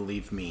definitely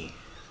believe me.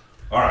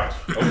 All right.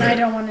 Okay. I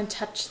don't want to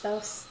touch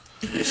those.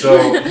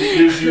 So he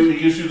gives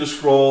you the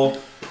scroll,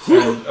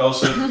 and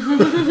Elsa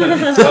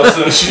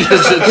She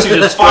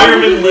just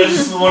fireman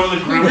lifts one of the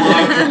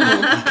Grimlock.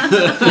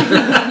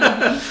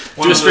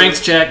 do a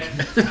strength check.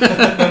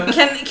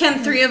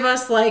 Can 3 of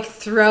us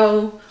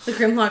throw the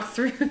Grimlock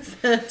through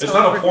the? It's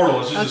not a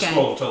portal. It's just Okay. a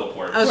scroll of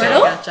teleport. Okay, So,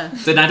 gotcha.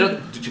 Then I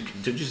don't. Did you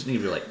just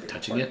need to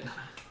touching it?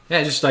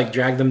 Yeah, just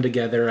drag them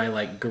together.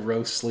 I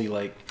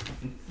grossly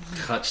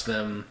touch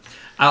them.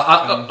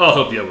 I'll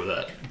help you out with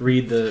that.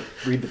 Read the.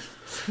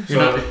 so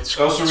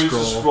Elsa reads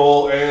the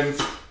scroll, and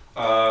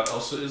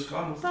Elsa is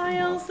gone with Bye, it.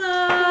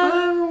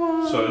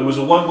 Elsa. So it was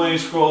a one-way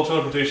scroll of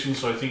teleportation.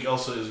 So I think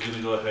Elsa is going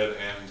to go ahead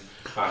and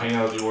hang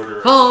out at the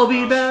Order. I'll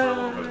be for a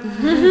little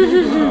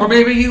bit. Or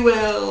maybe you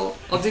will.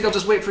 I think I'll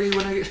just wait for you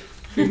when I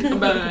come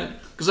back.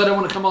 Because I don't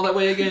want to come all that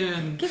way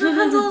again. Give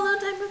Rapunzel alone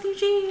time with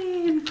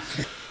Eugene.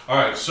 All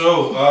right,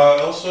 so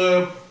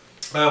Elsa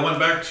went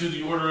back to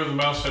the Order of the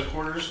Mouse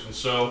headquarters, and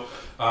so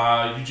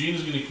Eugene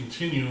is going to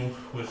continue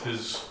with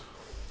his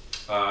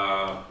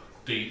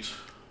date.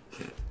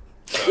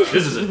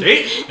 This is a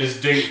date?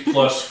 His date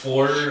plus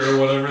 4 or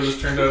whatever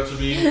this turned out to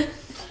be.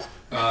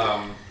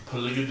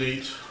 Polygamy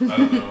date. I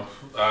don't know.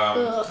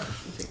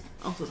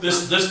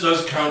 This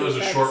does count as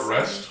a short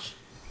rest.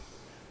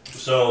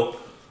 So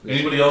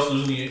anybody else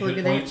losing the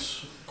hit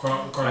points?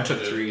 I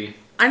took 3.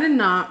 I did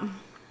not.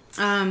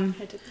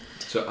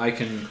 So I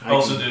can.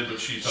 Elsa did, but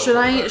she. Should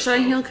I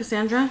heal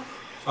Cassandra?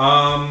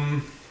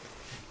 Well,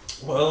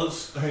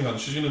 hang on.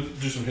 She's gonna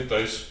do some hit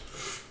dice.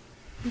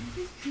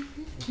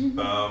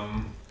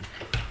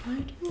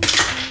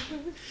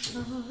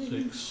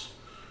 6.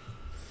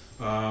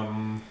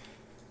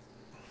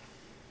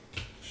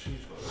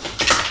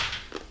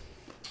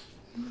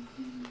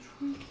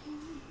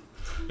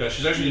 Yeah,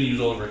 she's actually gonna use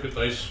all of her hit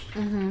dice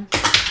and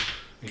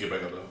get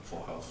back up to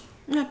full health.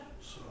 Yep.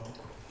 So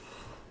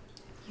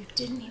You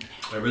didn't even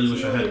have I really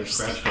wish I had Yours.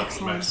 scratched out the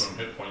Excellent. maximum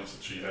hit points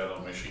that she had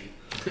on my sheet.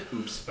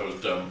 Oops. That was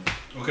dumb.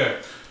 Okay.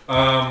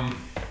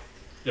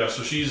 Yeah,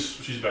 so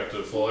she's back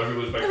to full.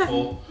 Everybody's back to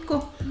full.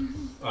 Cool.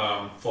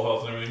 Full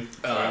health and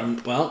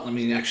everything. Well, let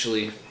me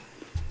actually.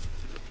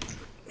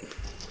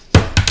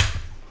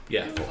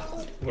 Yeah, full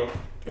health. Well.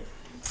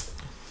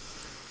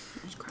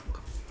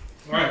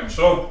 Alright,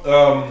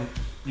 so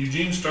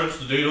Eugene starts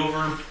the date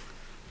over,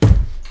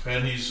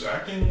 and he's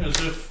acting as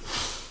if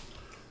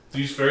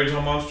these fairy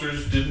tale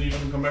monsters didn't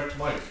even come back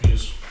to life.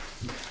 He's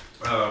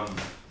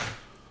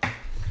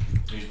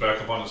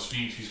back up on his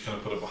feet. He's kind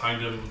of put it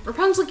behind him.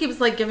 Rapunzel keeps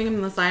like giving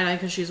him the side eye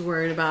because she's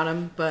worried about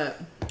him, but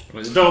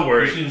Don't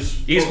worry.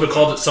 He's been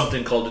called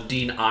something called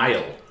Dean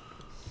Isle.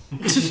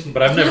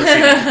 But I've never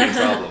seen it be a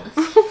problem.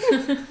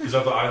 Is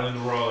that the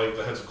island where all like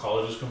the heads of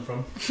colleges come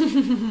from?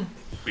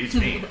 Beats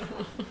me.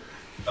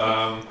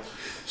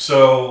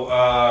 So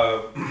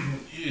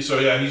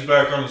yeah, he's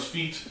back on his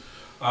feet.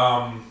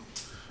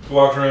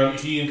 Walking around,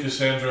 he and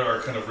Cassandra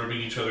are kind of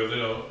ribbing each other.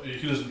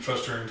 He doesn't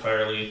trust her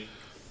entirely.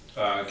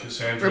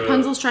 Cassandra.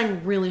 Rapunzel's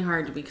trying really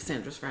hard to be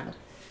Cassandra's friend.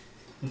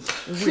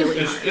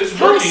 Really hard. It's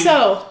How working.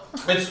 so?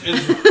 It's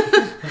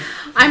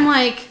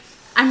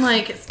I'm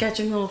like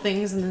sketching little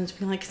things and then just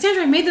being like,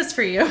 Cassandra, I made this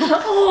for you.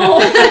 Oh,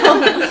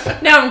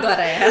 now I'm glad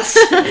I asked.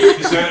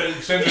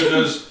 Cassandra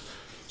does.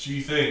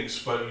 She thinks,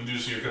 but you do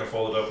see her kind of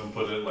fold it up and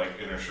put it like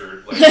in her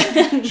shirt. Like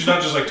she's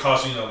not just like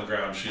tossing it on the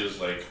ground. She is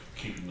like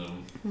keeping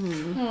them.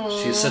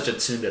 She's such a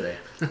tsundere.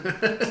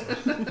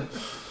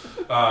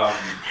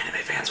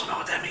 Anime fans will know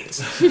what that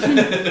means.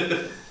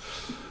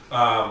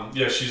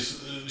 Yeah,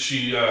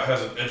 she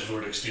has an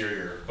edgelord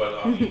exterior, but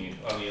on the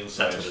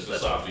inside That's she's what a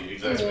softie.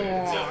 Exactly.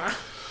 Yeah.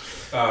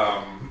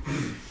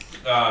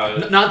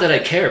 Not that I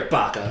care,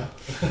 Baka.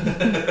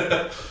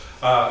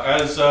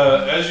 As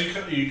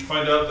you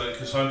find out that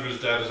Cassandra's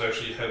dad is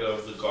actually head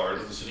of the guard,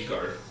 of the city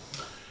guard,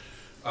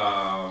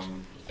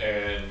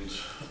 and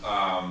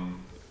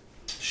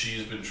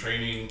she's been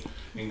training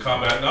in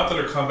combat. Not that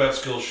her combat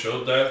skills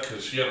showed that,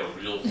 because she had a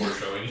real poor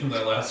showing in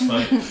that last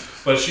fight,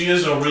 but she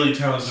is a really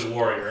talented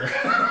warrior.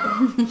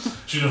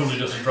 She normally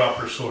doesn't drop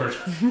her sword.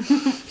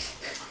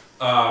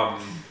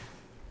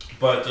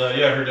 But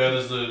her dad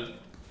is the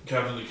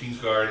captain of the King's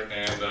Guard,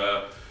 and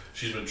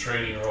she's been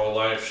training her whole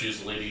life.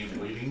 She's a lady in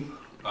waiting,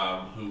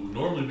 who would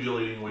normally be a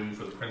lady in waiting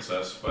for the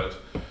princess, but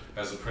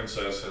as the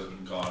princess has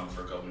been gone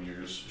for a couple of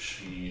years,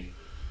 she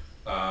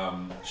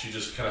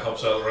just kind of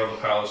helps out around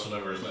the palace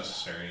whenever is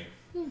necessary,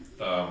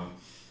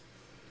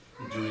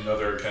 doing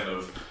other kind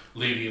of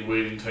lady in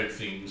waiting type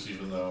things,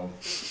 even though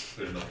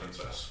there's no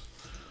princess.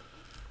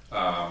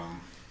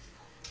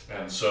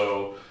 And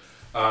so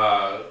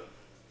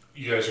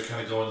you guys are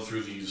kind of going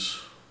through these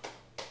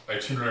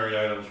itinerary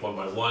items one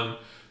by one.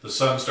 The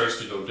sun starts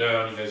to go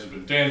down. You guys have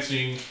been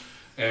dancing,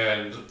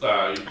 and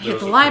hit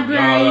the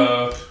library.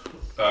 You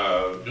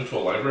went to a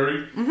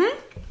library? Mm-hmm.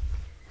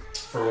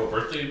 For a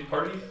birthday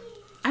party?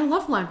 I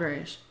love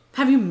libraries.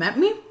 Have you met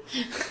me?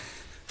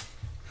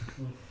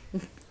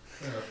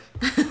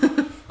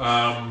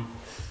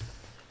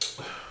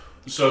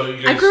 So you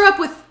guys... I grew up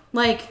with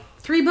like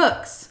 3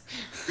 books.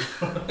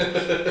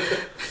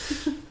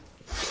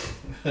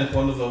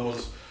 One of them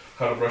was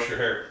How to Brush Your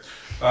Hair.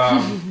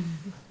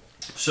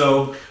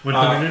 So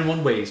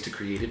 101 ways to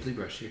creatively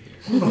brush your hair.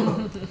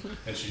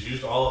 And she's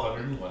used all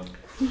 101.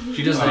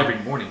 She does it every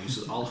morning.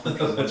 Uses all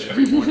 101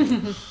 every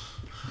morning.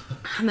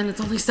 And then it's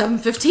only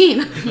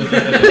 7:15.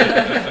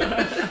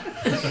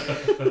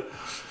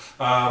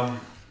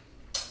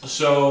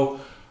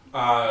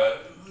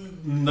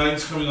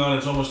 Night's coming on.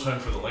 It's almost time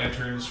for the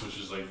lanterns, which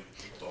is like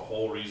the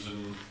whole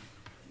reason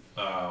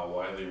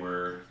why they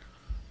were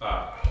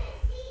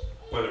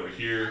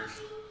here.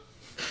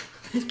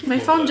 My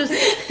phone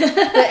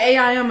the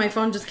AI on my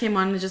phone just came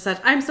on and just said,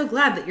 "I'm so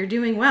glad that you're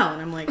doing well,"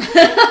 and I'm like,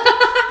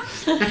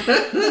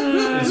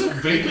 it's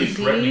vaguely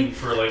threatening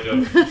for like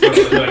I'm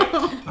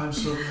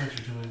so glad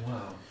you're doing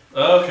well.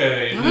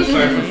 Okay, it's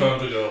time for phone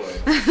to go away.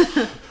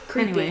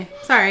 Anyway,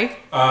 sorry.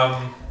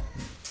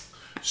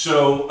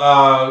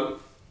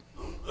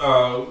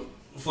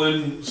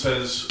 Flynn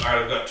says, "All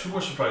right, I've got 2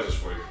 more surprises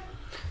for you.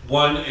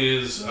 One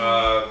is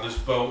this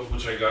boat,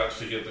 which I got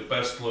to get the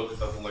best look of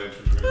the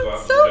lanterns. We're gonna go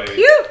out in the bay."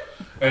 Cute.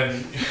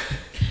 And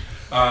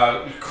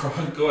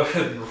Kron, go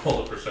ahead and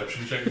roll a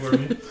perception check for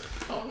me.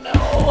 Oh no.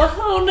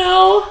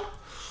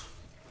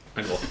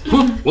 I go,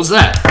 what's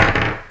that?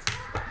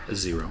 A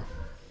 0.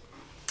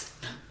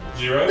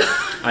 0?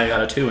 I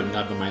got a 2 and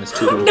got a -2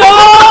 to it.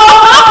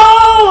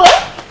 No!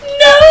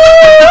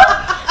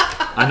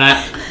 And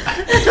I...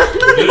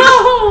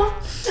 No!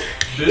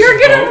 You're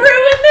gonna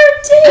ruin their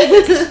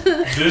date!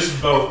 This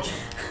boat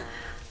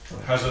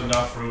has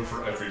enough room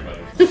for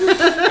everybody. And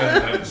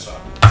then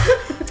some.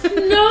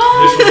 No!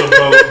 This was a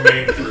boat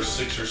made for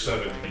 6 or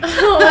 7 people.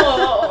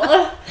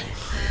 Oh.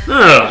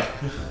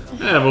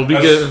 Yeah, we'll be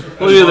good.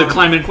 We'll be able to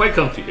climb in quite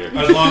comfy here.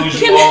 As long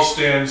as you all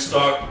stand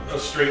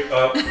straight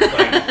up,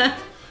 like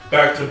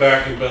back to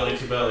back and belly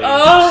to belly.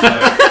 Oh.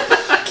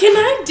 Can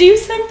I do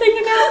something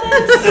about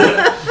this?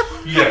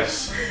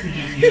 Yes,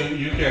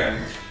 you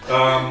can.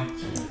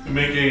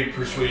 Make a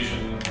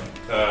persuasion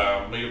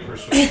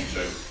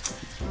check.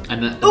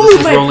 And this Ooh,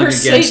 is my rolling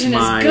against persuasion is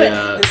my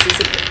good. This is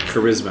a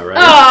charisma, right?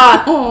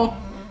 Oh.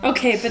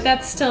 Okay, but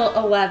that's still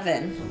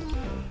 11.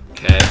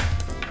 Okay.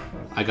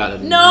 I got a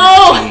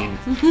No! 19.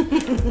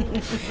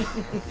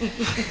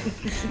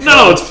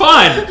 No, it's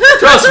fine.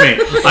 Trust me.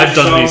 I've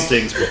done these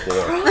things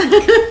before.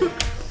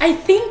 I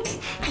think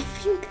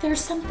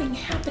there's something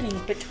happening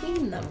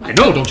between them. I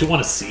know. Don't you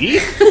want to see?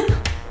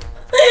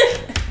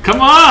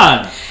 Come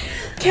on!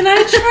 Can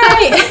I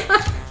try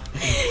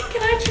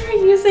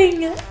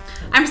using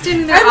I'm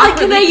standing there I'm like,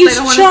 awkwardly can I because use I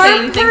don't want to say charm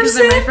anything because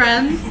they're my person?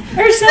 friends.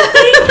 or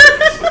something?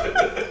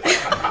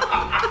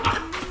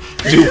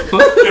 Do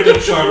Get to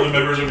charm the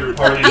members of your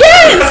party. Is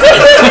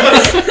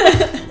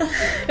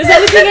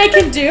that a thing I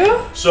can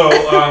do? So,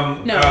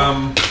 No.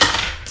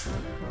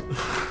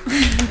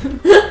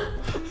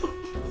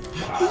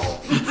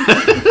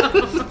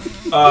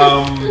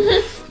 wow.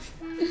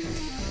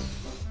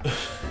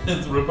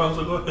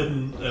 Rapunzel, go ahead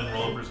and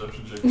roll a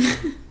perception check.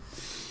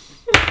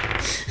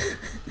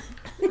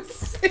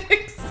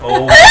 6.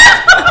 Oh my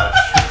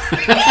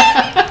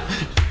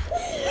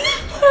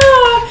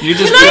you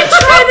just Can I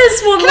try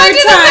this one Can I more do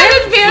the time?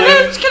 same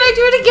advantage? Can I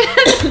do it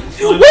again?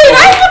 gosh. Wait, I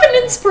have an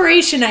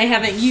inspiration I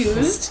haven't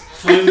used.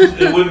 Flynn,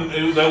 that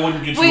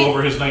wouldn't get you Wait.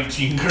 over his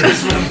 19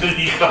 charisma that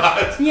he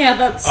got. Yeah,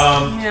 that's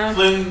yeah.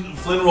 Flynn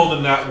rolled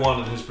a nat 1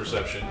 in his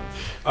perception.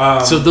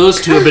 So those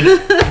two have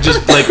been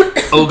just like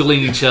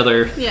ogling each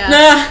other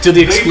Yeah. to the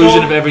They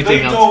exclusion don't- of everything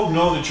they else. don't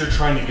know that you're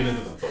trying to get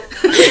into the boat.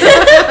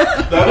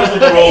 That was what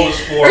the roll was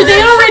for. Are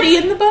they already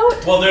in the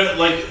boat? Well, they're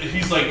like,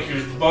 he's like,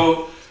 here's the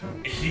boat.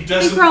 He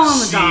doesn't crawl on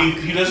the see. dock.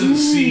 He doesn't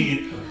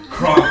see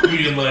Kronk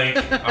being like,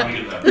 I'm gonna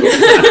get that.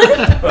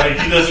 Like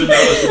he doesn't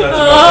notice that's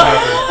about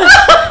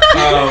to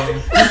happen.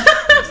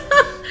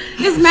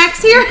 Is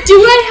Max here? Do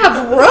I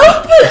have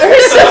rope or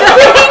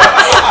something?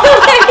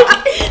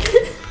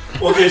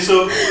 Okay,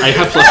 so I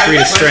have +3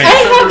 to strength. I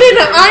have an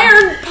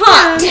iron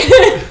pot.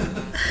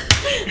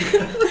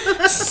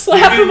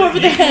 Slap him over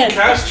the you can head.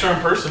 cast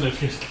charm person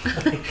if you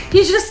like.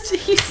 He's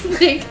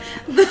like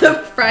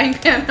the frying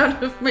pan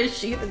out of my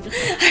sheath. And just,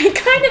 I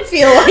kind of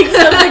feel like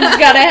something's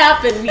gotta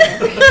happen here.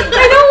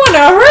 I don't want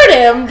to hurt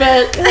him,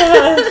 but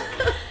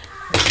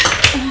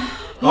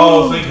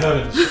Oh, thank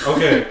heavens.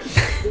 Okay,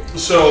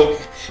 so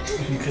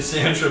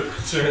Cassandra,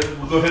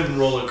 we'll go ahead and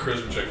roll a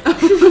charisma check.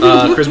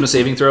 Charisma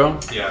saving throw.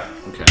 Yeah.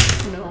 Okay.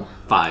 no.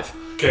 5.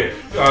 Okay,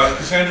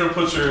 Cassandra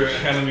puts her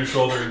hand on your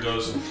shoulder and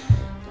goes, I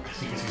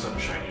think I see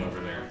something shiny over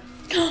there.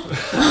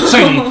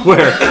 Shiny.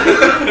 Where?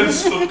 And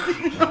so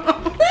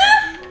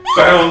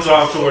bounds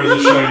off toward the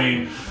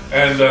shiny,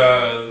 and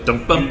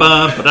Dum bum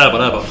bum ba da ba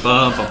da bum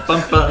bum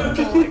bum bum.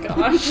 Oh my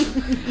gosh.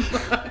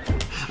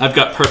 I've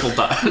got purple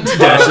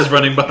dashes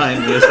running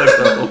behind me as I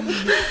go.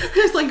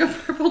 there's like a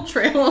purple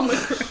trail on the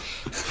ground.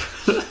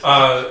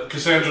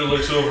 Cassandra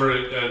looks over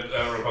at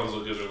Rapunzel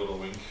and gives her a little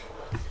wink.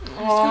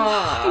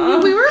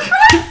 We were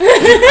friends.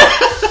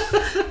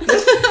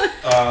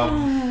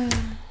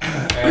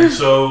 And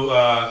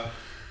so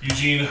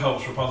Eugene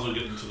helps Rapunzel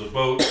get into the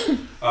boat.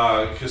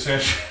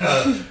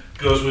 Cassandra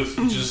goes with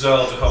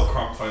Giselle to help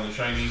Kronk find the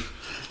shiny.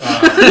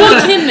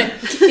 Well,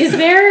 is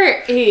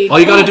there a All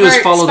you gotta do is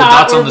covert follow the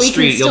spot dots on where the we can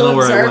street, you'll still know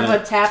where I observe went.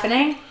 what's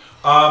happening?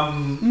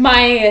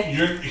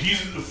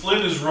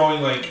 Flynn is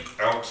rowing like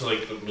out to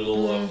like the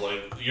middle of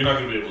like you're not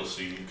gonna be able to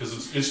see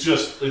because it's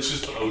just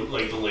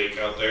like the lake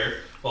out there.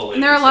 Well,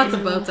 And there are lots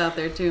of boats out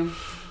there too.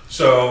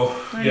 So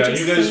I'm yeah,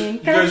 just you guys saying,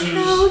 are just,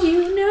 how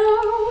you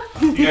know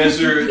you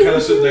guys are kind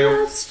of sitting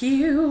there. loves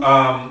you.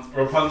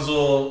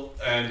 Rapunzel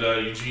and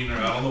Eugene are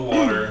out on the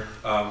water.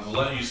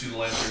 You see the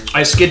lanterns.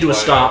 I skid to a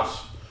fly stop. out.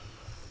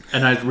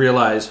 And I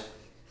realize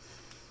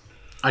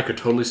I could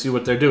totally see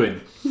what they're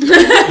doing.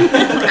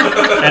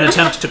 And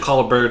attempt to call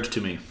a bird to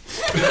me.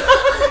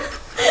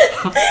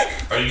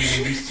 Are you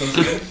using beast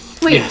sensitive?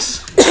 Wait,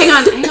 Yes. hang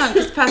on,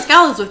 because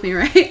Pascal is with me,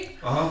 right?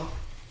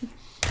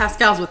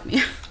 Pascal's with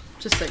me,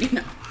 just so you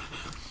know.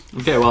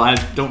 Okay, well, I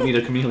don't need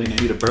a chameleon. I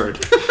need a bird,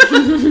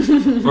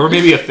 or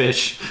maybe a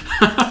fish.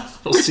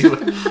 We'll see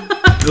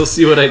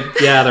what I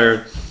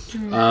gather.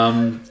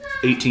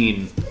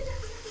 18.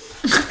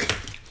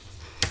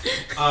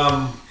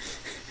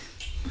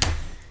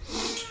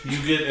 You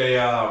get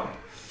a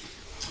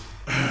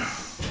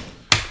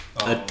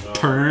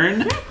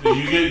Turn.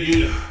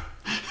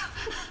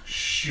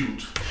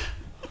 Shoot.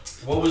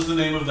 What was the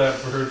name of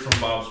that bird from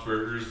Bob's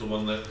Burgers? The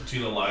one that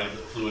Tina lied that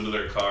flew into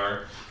their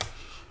car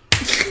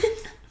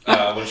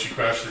when she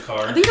crashed the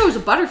car. I think it was a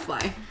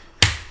butterfly.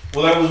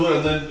 Well, that was what,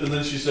 and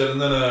then she said,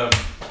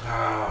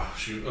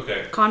 shoot.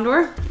 Okay,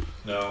 Condor?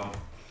 no.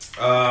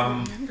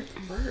 I'm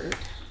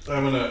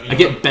gonna. I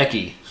get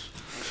Becky.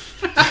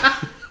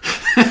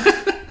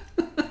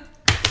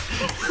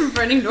 From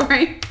Finding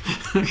Dory.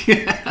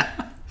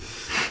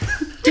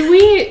 Do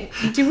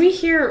we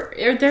hear?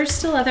 Are there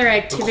still other A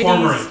activities?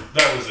 cormorant.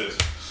 That was it.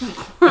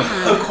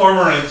 A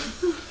cormorant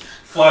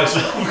flies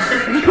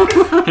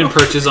over And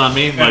perches on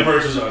me. and Like,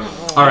 perches on you.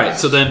 all right,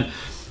 so then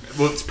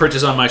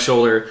perches on my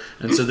shoulder,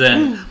 and so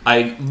then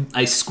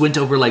I squint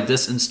over like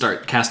this and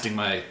start casting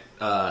my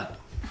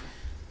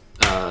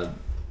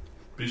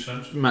Beast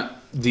sense.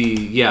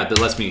 that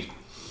lets me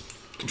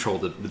control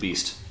the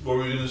beast. What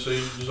were you gonna say,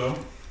 Giselle?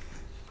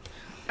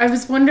 I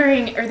was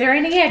wondering, are there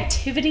any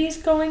activities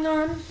going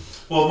on?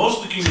 Well, most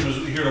of the kingdom is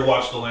here to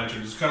watch the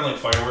lanterns. It's kind of like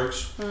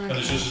fireworks, and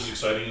it's just as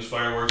exciting as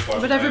fireworks.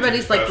 Watching But the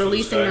everybody's lanterns like pass through the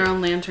releasing sky. their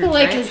own lanterns,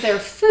 Like, right? is there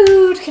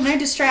food? Can I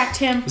distract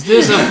him? Is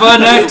this a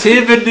fun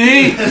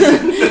activity?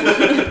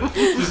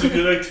 Is is a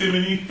good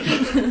activity.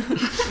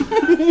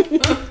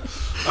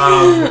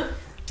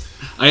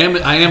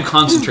 I am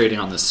concentrating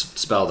on this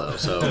spell though.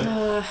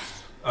 So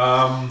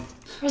Are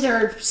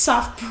there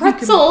soft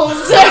pretzels? Go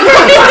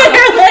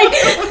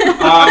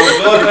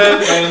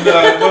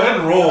ahead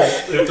and roll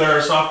if there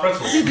are soft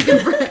pretzels.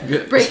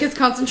 Break his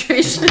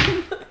concentration.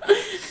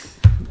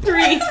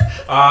 3.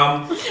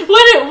 Um,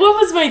 What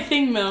was my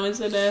thing though?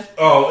 Is it a?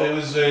 oh, it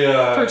was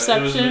a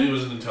Perception? It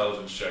was an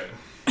intelligence check.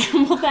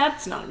 Well,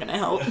 that's not gonna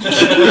help. So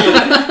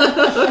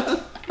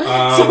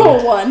Um,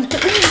 a 1.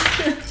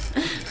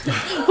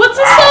 What's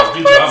a wow, soft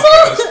good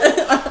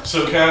pretzel? job, Kaz.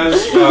 So Kaz,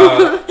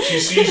 she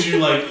sees you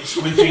like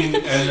squinting,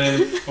 and then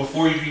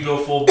before you can go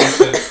full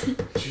decent,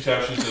 she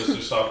taps you and says,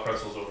 "There's soft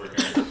pretzels over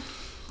here."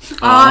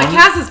 Aw,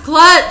 Cass is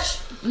clutch.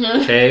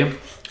 okay.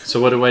 So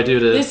what do I do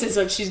to This is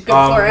what she's good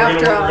We're for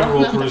after gonna all.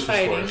 roll Not the charisma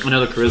fighting. score.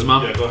 another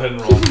charisma? Yeah, go ahead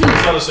and roll. It's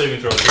not a saving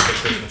throw; it's just a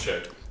charisma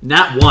check.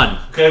 Nat 1.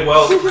 Okay,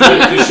 well, she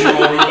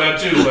rolled real bad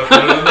too, but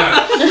better than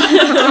that.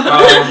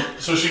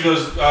 So she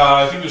goes,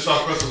 I think there's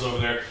soft pretzels over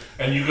there,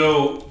 and you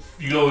go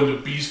into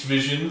beast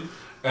vision,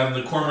 and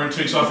the cormorant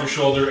takes off your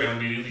shoulder and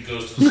immediately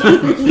goes to the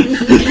soft pretzels.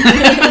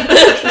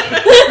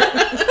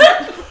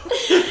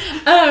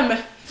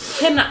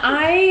 Can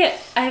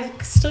I've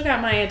still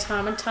got my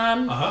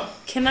automaton.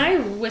 Can I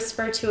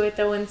whisper to it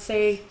though and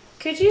say,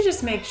 could you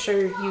just make sure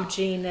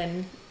Eugene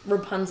and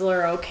Rapunzel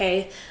are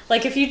okay?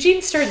 Like if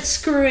Eugene starts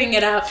screwing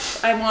it up,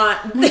 I want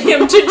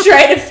him to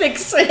try to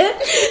fix it.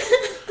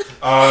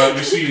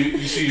 You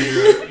see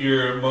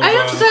your Modron. I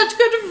have such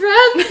good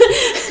friends.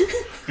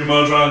 Your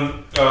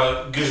Modron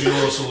gives you a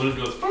little salute,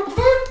 goes,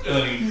 and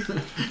then he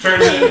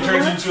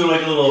turns into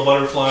like a little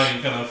butterfly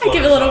and kind of I flutters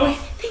give a little off. wave.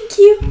 Thank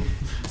you.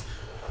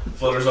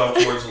 Flutters off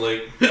towards the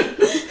lake.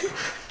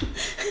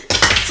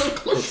 So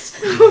close.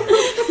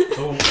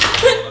 Oh, on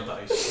the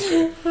dice.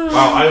 Okay.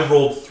 Wow, I've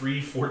rolled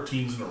 3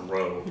 14s in a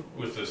row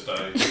with this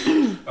die.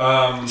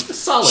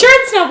 Solid. Sure,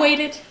 it's not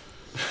weighted.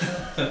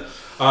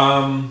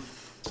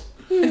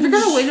 If you're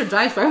gonna wait a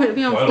dice, why would it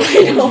be on Well,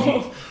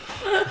 14?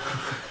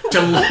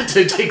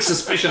 to take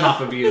suspicion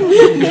off of you.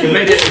 You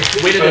made it.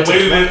 Waited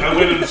I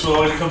waited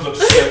until it comes up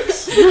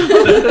 6.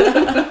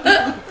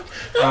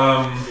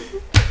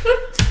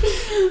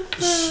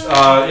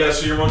 Yeah,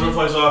 so your mojo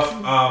flies off,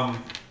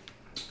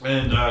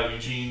 and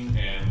Eugene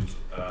and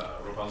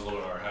Rapunzel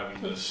are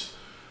having this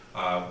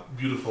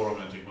beautiful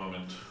romantic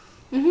moment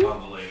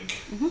on the lake.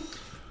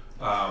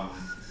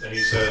 And he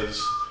says,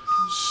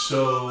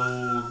 "So,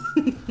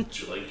 did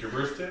you like your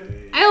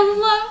birthday?" I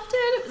loved it.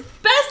 It was the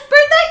best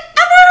birthday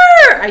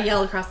ever! I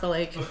yell across the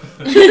lake.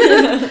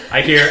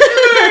 I hear.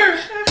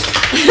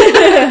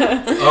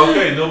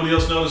 Okay, nobody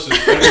else notices.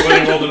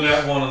 Everybody rolled a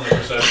nat 1 on their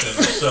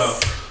perception. So,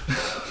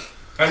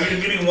 I'm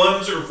either getting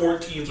 1s or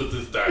 14s with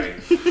this die.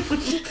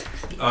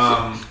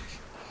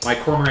 My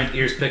cormorant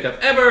ears pick up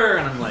ever,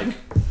 and I'm like,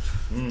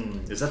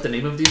 is that the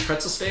name of these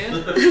pretzel stand?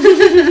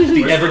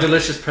 The ever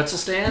delicious pretzel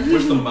stand?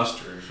 Where's the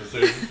mustard? Is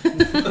there...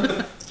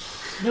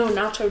 No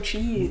nacho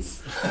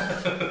cheese.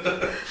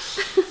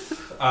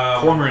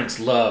 Cormorants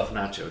love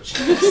nacho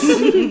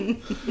cheese.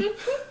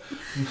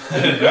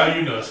 Now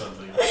you know something.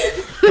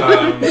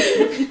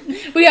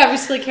 We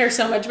obviously care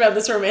so much about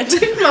this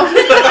romantic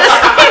moment.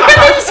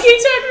 I just keep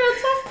talking about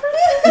soft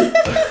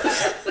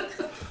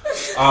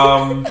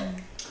pretzels.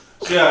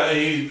 So yeah,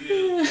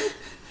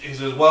 he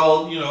says,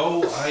 well,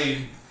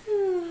 I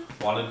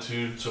wanted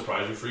to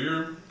surprise you for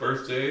your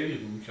birthday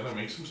and kind of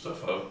make some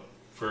stuff up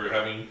for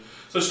having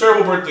such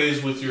terrible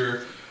birthdays with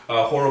your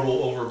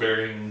horrible,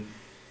 overbearing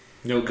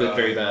No good,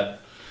 very bad.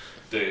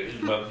 day.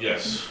 But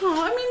yes.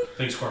 Oh, I mean,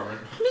 Thanks, Cormorant.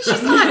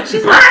 she's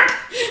not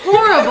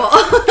horrible.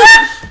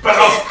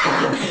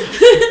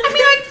 I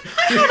mean, I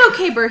had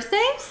okay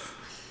birthdays.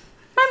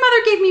 My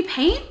mother gave me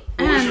paint.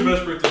 What was And, your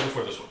best birthday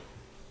before this one?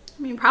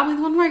 I mean, probably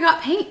the one where I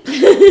got paint.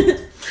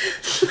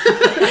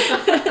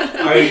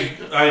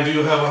 I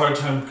do have a hard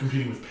time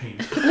competing with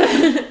paint.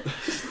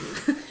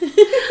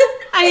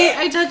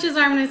 I touch his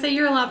arm and I say,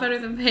 "You're a lot better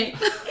than paint."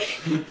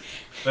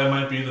 That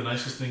might be the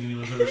nicest thing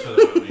anyone's ever said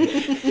about me.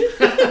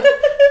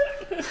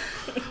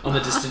 On the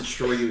distant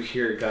shore, you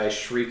hear a guy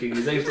shrieking.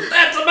 He's like,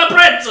 "That's my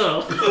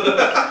pretzel!"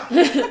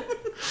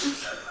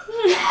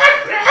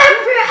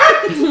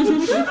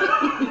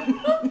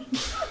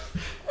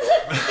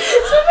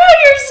 Somehow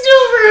you're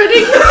still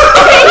ruining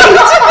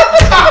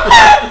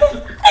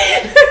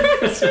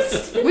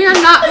this. We are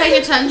not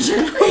paying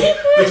attention.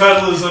 The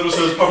title of this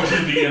episode is probably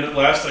going to be "And at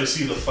Last I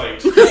See the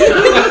Fight."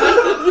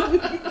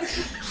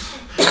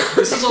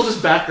 This is all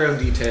just background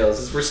details.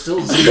 As we're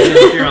still zooming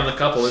in here on the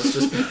couple, it's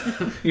just,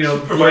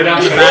 right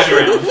out in the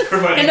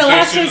background. And the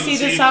last I see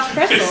the soft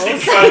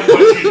pretzels.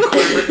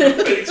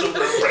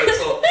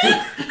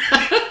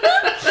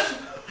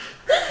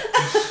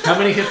 How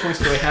many hit points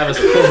do I have as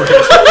a cormorant?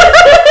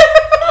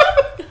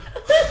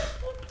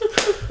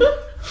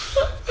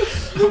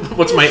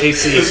 What's my The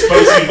AC?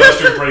 spicy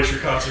mustard breaks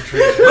your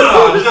concentration.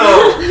 Oh, no!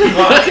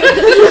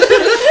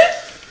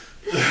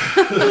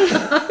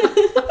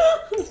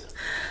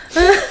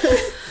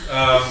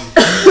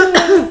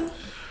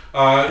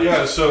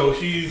 Yeah, so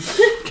he's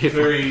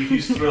birthday for?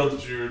 He's thrilled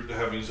that you're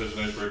having such a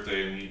nice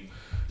birthday, and he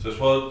says,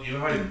 "Well, you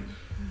know,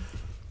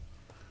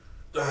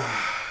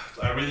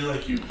 I really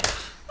like you."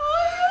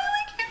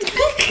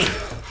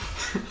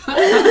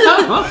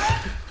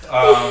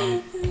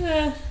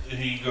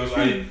 He goes,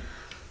 I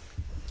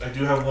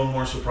do have one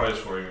more surprise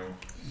for you,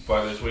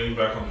 but it's waiting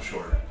back on the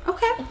shore.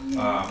 Okay.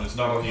 It's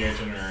not on the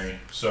itinerary,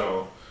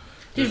 so.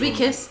 Did we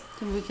kiss?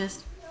 Did we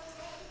kiss?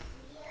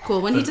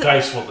 Cool. When The he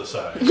dice will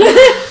decide.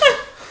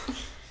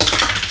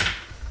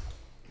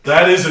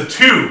 That is a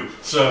 2.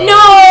 So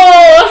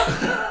No!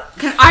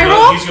 Can I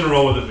roll? He's gonna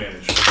roll with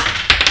advantage.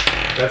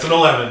 That's an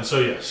 11, so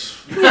yes.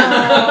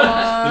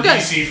 The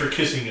DC for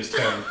kissing is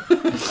 10.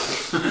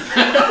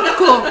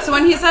 Cool. So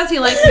when he says he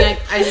likes me,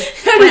 I just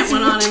plant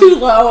one on him. Too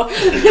low,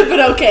 but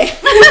okay.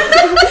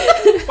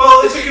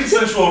 Well, it's a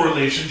consensual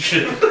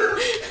relationship.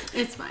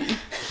 It's fine.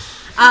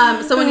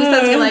 So when he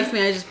says he likes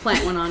me, I just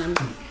plant one on him.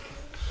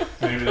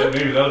 Maybe that'll be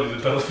the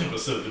title of the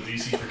episode, the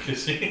DC for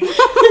kissing.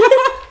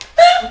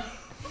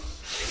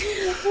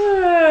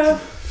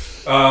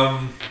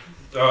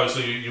 So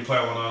you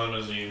plant one on him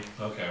as he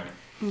okay.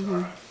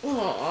 Mm-hmm.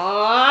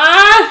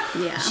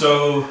 Aww. Yeah.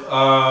 So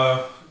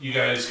you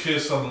guys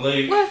kiss on the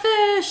lake. We're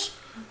fish.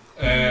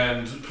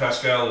 And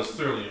Pascal is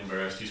thoroughly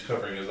embarrassed. He's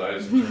covering his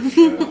eyes and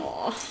turning his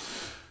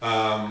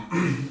head.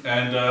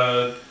 And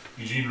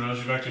Eugene rows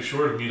you back to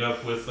shore to meet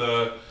up with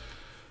the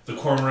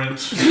cormorant.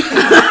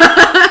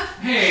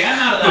 Hey, I'm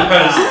out of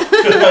that.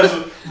 Who has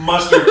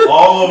mustard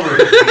all over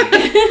his feet.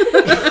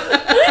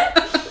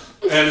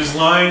 And is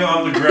lying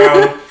on the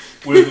ground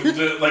with,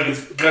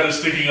 it's kind of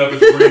sticking up.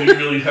 It's breathing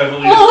really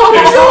heavily.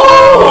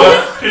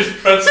 His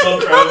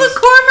pretzel crowd. The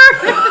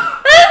cormorant.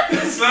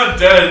 It's not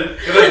dead.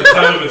 It had the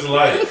time of its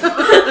life.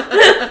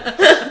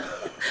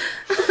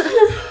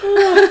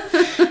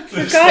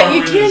 God,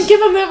 you can't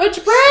give him that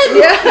much bread.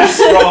 Yeah. It's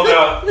sprawled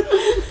out.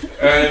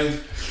 And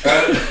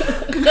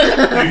you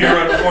hear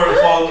right before it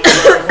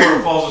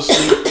falls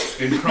asleep,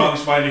 in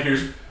Krong's mind he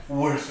hears,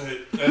 "Worth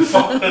it," and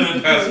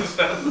then passes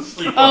down to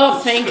sleep. Oh,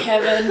 thank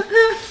heaven.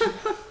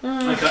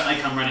 I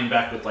come running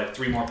back with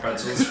 3 more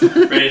pretzels,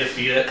 ready to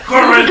feed it.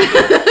 Cormorant!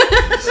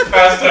 It's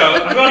passed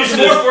out. I got some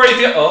more for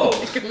you. Oh.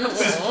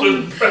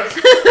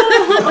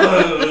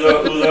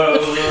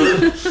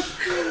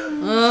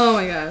 Oh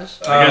my gosh.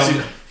 I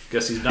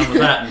guess he's done with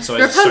that, and so I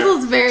just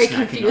Rapunzel's start very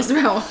snacking confused on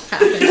it. about what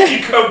happened. You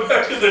come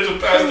back and there's a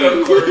passed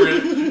out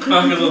cormorant.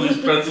 Krong has all these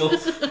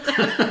pretzels.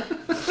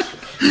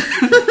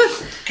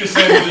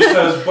 Cassandra just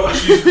has,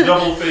 she's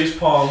double face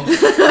palmed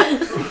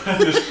at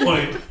this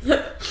point.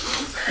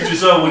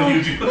 Giselle, what do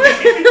you do?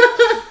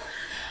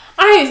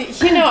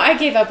 I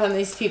gave up on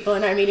these people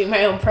and I'm eating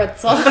my own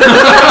pretzel.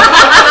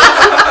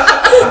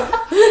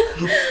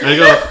 I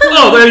go,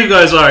 oh, there you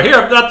guys are. Here,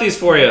 I've got these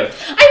for you.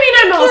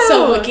 I'm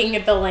also looking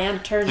at the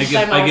lanterns.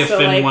 I give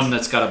Finn one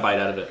that's got a bite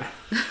out of it.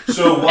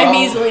 So I'm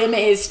easily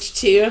amazed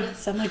too.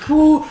 So I'm like,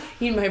 ooh,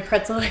 eating my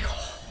pretzel,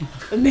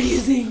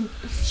 amazing.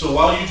 So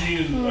while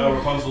Eugene and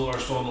Rapunzel are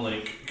still on the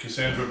lake,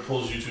 Cassandra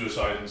pulls you two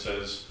aside and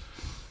says,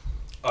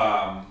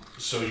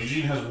 so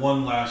Eugene has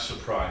one last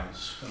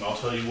surprise, and I'll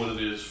tell you what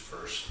it is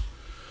first.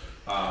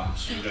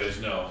 So you guys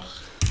know.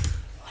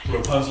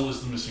 Rapunzel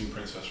is the missing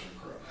princess from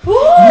Corona.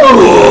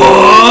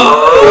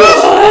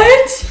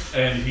 What?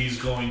 And he's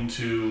going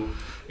to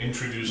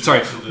introduce Sorry.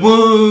 her to the...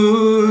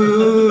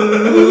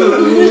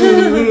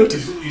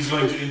 he's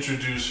going to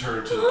introduce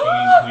her to the king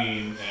and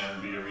queen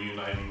and be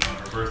reuniting on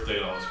her birthday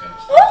and all this kind of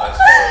stuff. That's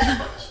the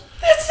surprise.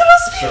 That's the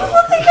most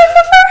beautiful thing I've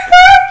ever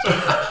heard.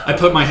 I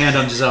put my hand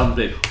on Giselle and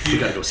big. We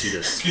gotta go see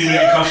this. Can you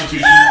make a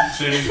Constitution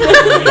saving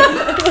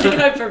throw? I'm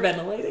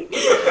hyperventilating.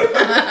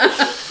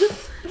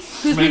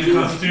 Make a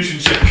Constitution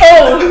check.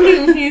 Oh,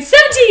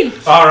 17.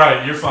 All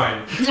right, you're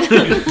fine.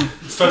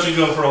 It's touch and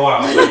go for a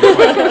while.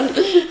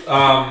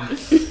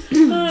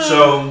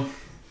 So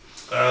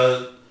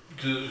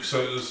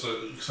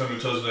Cassandra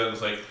tells you that and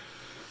it's like,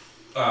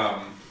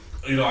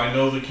 I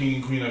know the king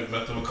and queen. I've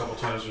met them a couple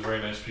times. They're very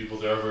nice people.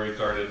 They are very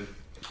guarded.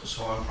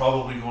 So I'm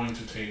probably going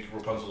to take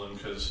Rapunzel in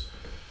because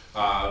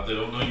they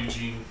don't know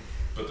Eugene,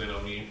 but they know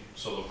me.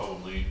 So they'll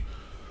probably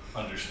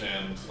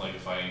understand, if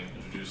I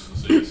introduce and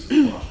say this is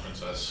the lost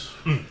princess.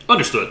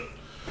 Understood.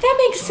 That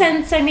makes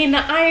sense.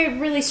 I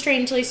really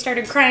strangely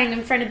started crying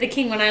in front of the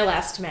king when I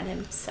last met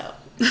him, so.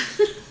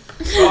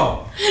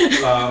 Oh.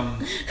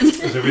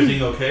 Is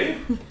everything okay?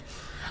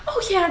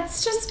 Oh, yeah,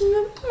 it's just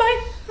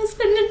my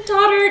husband and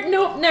daughter.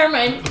 Nope, never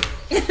mind.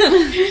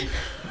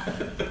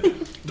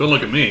 Don't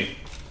look at me.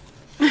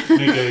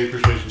 Make a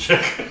persuasion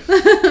check.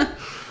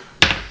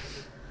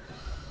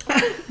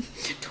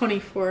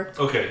 24.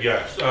 Okay,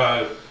 yeah.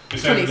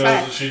 Cassandra 25.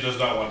 knows that she does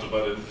not want to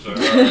butt in. So,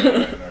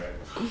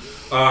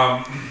 all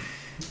right.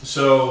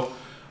 So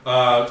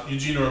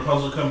Eugene and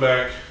Rapunzel come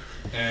back,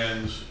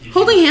 and Eugene,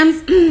 Holding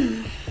hands.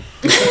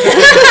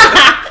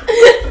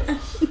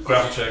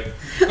 grapple check.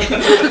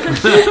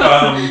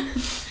 I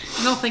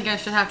don't think I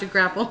should have to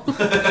grapple.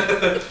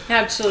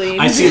 Actually,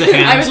 I see the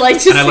hands. I would like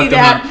to and I see look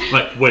that.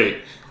 at them,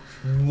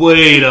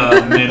 wait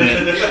a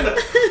minute.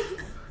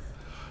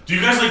 Do Do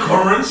you guys like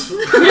cormorants?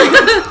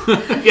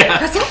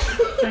 Yeah.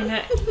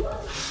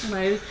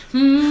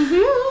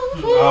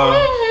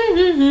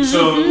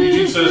 So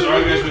Eugene says, "All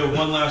right, guys, we have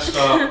one last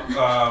stop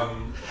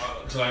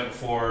tonight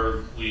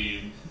before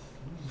we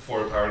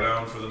power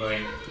down for the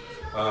night.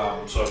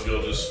 So if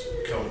you'll just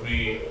come with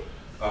me,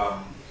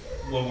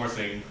 one more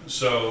thing.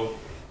 So,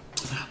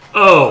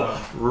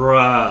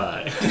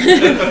 right.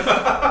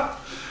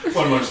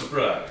 one more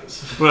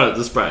surprise. Well,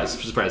 the surprise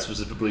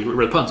specifically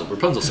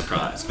Rapunzel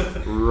surprise.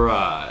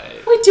 Right.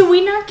 Wait, do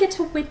we not get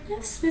to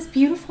witness this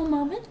beautiful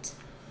moment?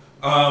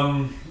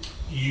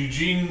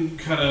 Eugene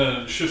kind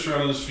of shifts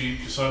around on his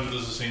feet. Cassandra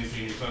does the same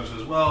thing. Cassandra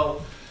says,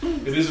 well,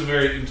 it is a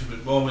very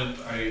intimate moment.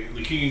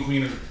 The king and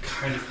queen are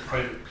kind of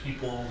private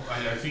people.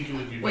 I think it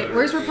would be better. Wait,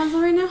 where's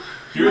Rapunzel right now?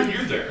 You're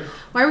there.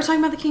 Why are we talking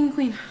about the king and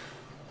queen?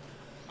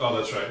 Oh,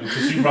 that's right.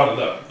 Because you brought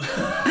it up.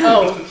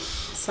 Oh,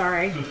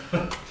 sorry.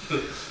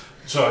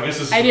 So I guess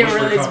this is I didn't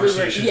realize we were.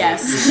 conversation.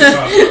 Yes.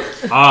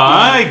 With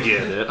I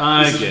get it.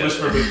 this is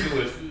whisper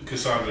with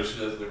Cassandra. She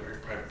does. They're very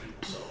private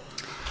people.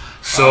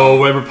 So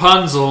when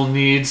Rapunzel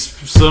needs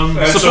some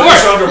And support. so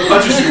Cassandra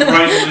punches you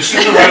right in the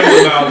shoulder, right in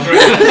the mouth.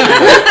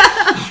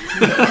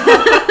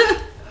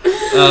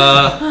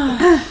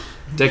 Right?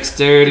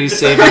 Dexterity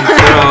saving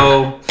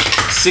throw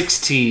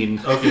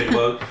 16. Okay,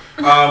 well,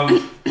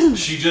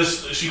 she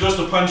goes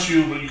to punch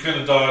you, but you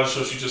kind of dodge,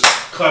 so she just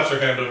claps her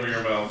hand over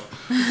your mouth.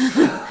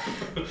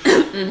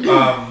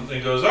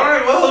 And goes, all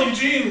right, well,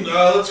 Eugene,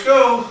 let's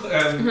go.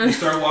 And you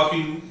start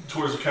walking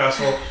towards the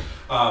castle.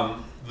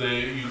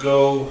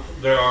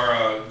 There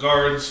are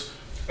guards.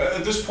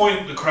 At this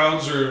point, the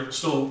crowds are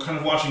still kind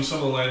of watching some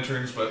of the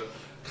lanterns, but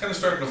kind of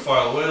starting to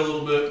file away a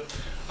little bit.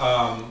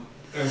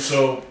 And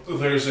so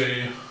there's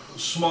a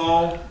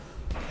small,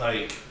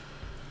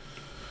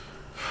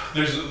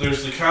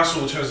 there's the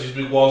castle, which has these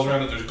big walls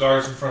around it. There's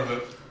guards in front of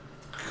it.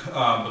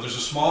 But there's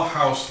a small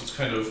house that's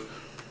kind of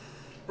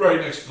right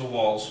next to the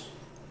walls,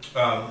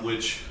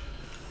 which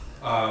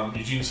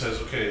Eugene says,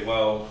 okay,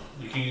 well,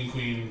 the king and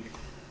queen,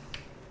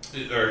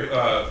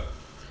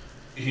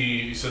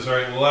 he says, all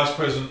right, well,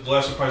 the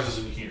last surprise is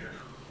in here.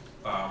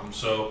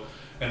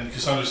 And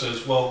Cassandra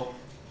says, well,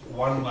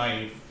 why don't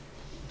I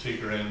take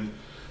her in?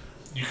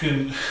 You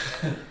can,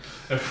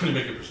 everybody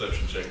make a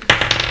perception check.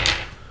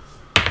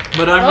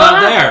 But I'm not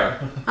there.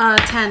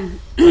 10.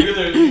 Oh, you're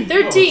there.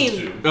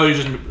 13. Oh,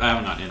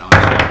 I'm not in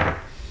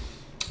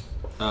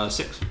on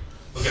 6.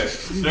 Okay,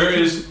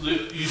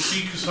 you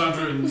see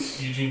Cassandra and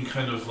Eugene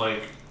kind of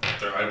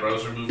their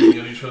eyebrows are moving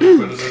at each other,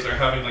 but they're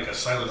having a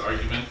silent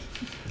argument,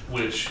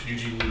 which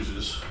Eugene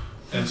loses.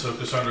 And so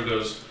Cassandra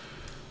goes,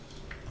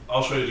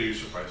 I'll show you to your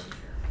surprise in here.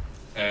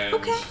 And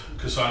okay.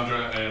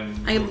 Cassandra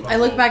and I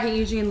look back at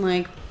Eugene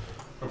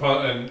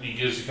and he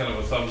gives you kind of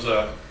a thumbs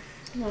up.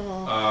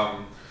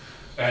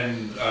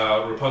 And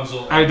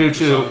Rapunzel and I do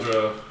too.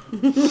 Cassandra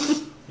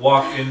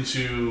walk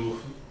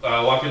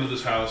into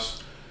this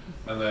house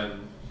and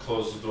then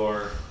close the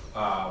door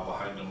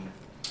behind them.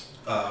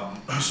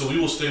 So we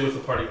will stay with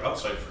the party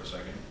outside for a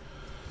second.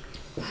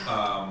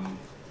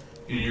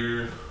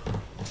 You're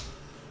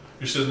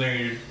sitting there.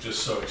 You're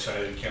just so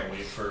excited. You can't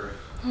wait for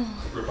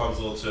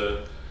Rapunzel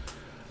to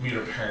meet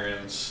her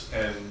parents,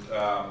 and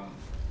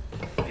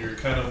you're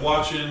kind of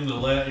watching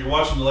You're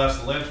watching the last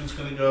of the lanterns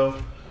kind of go.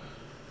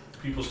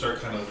 People start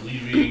kind of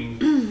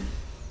leaving.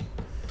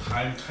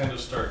 Time kind of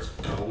starts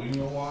going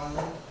a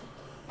while,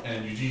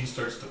 and Eugene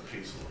starts to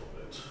pace a little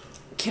bit.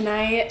 Can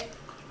I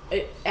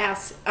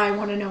ask? I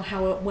want to know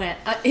how it went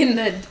in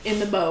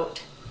the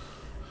boat.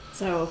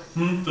 So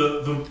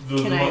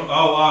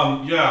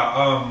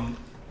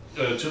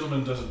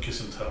gentleman doesn't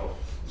kiss and tell.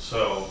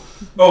 So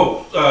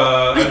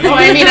I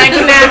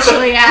can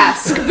actually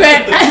ask,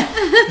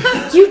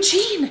 but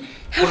Eugene,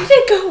 how did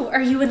it go?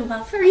 Are you in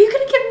love? Are you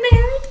gonna get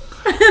married?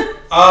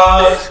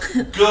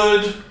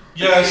 Good.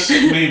 Yes,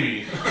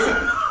 maybe.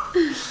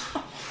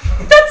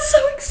 That's so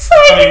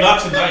exciting. I mean,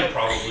 not tonight,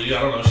 probably.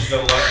 I don't know. She's got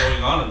a lot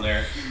going on in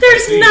there.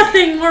 There's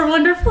nothing more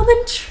wonderful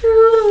than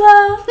true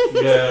love.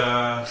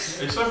 Yeah.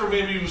 Except for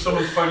maybe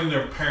someone fighting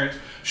their parents.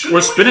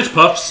 Or spinach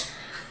puffs.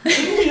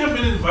 Shouldn't we have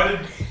been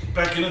invited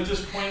back in at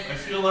this point? I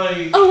feel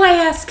like... Oh, I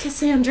asked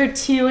Cassandra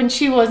too, and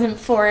she wasn't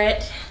for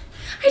it.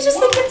 I just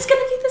think it's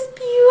going to be this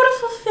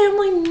beautiful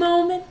family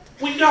moment.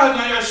 Well, yeah, and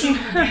I assumed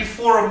it would be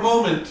for a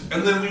moment,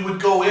 and then we would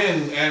go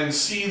in and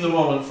see the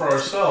moment for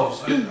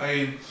ourselves.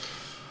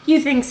 You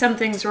think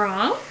something's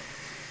wrong?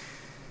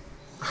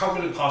 How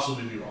could it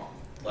possibly be wrong?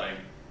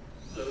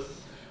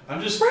 I'm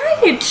just...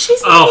 Right,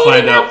 she's I'll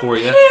find out for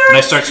you. And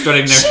I start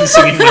strutting there and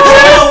singing.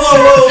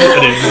 Whoa.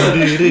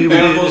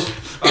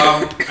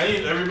 I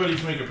need everybody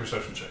to make a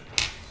perception check.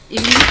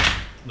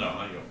 No,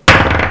 not you.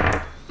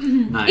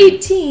 9.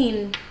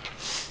 18.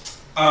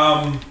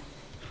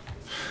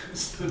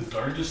 It's the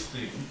darndest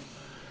thing.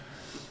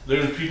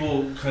 There's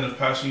people kind of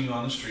passing you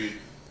on the street.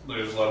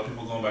 There's a lot of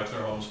people going back to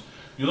their homes.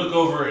 You look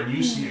over and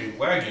you see a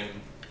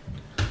wagon.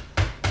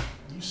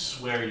 You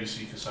swear you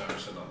see Cassandra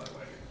sitting on that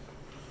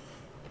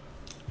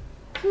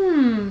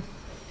wagon.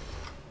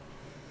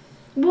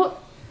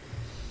 What?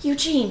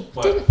 Eugene,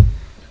 What?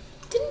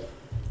 Didn't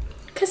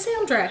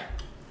Cassandra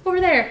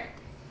over there?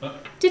 Huh?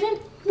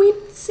 Didn't we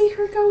see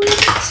her go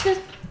into?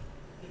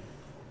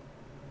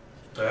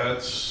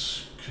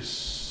 That's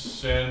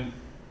Cassandra.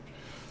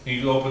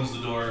 He opens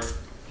the door.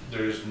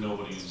 There's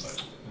nobody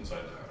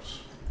inside the house.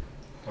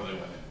 Or they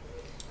went in.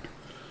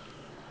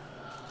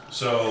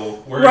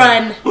 So we're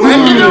Run to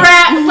the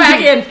rat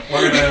wagon.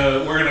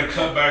 We're gonna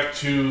cut back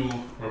to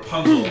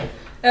Rapunzel.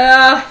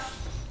 As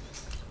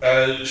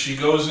she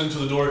goes into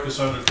the door,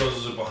 Cassandra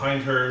closes it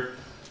behind her.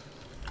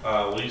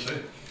 What do you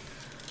say?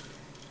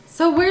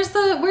 So where's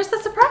the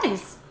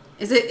surprise?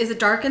 Is it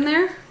dark in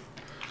there?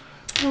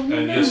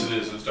 And yes, it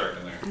is. It's dark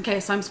in there. Okay,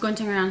 so I'm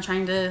squinting around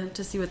trying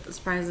to see what the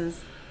surprise is.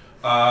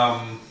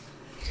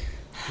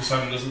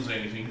 Cassandra doesn't say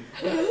anything.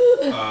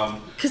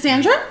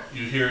 Cassandra?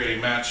 You hear a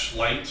match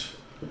light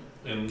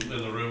in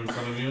the room in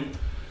front of you,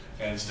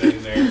 and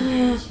standing there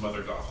is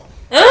Mother Gothel.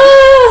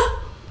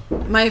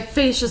 My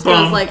face just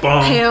goes like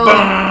pale, and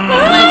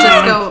I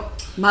just go,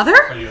 Mother?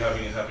 Are you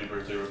having a happy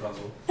birthday,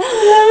 Rapunzel?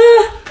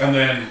 And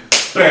then,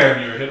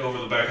 bam! You're hit over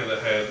the back of the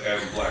head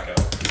and blackout.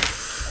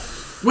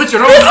 With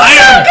your own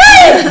iron!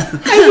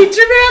 I need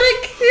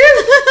dramatic.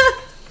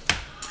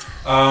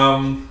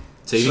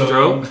 Saving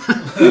throw?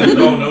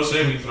 No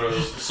saving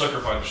throws.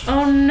 Sucker punch.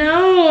 Oh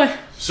no!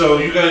 So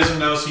you guys have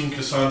now seen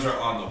Cassandra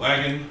on the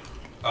wagon.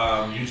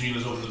 Eugene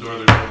has opened the door.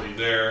 There's nobody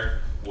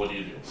there. What do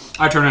you do?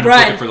 I turn around and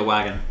Run. click it for the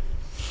wagon.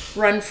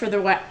 Run for the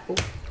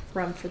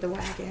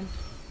wagon.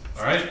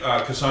 All right.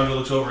 Cassandra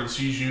looks over and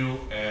sees you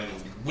and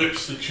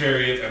whips the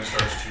chariot and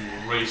starts to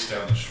race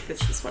down the street.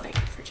 This is what I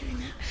get for doing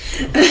that.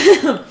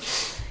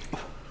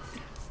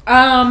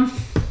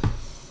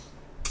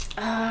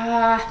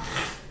 I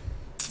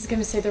was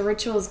gonna say the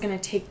ritual is gonna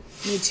take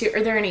me to.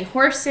 Are there any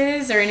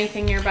horses or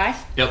anything nearby?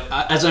 Yep.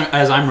 As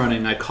I'm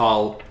running, I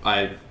call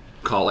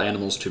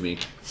animals to me.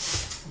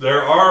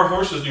 There are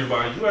horses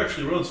nearby. You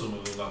actually rode some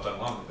of them not that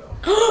long ago.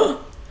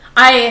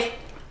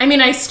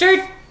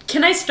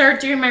 Can I start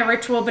doing my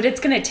ritual? But it's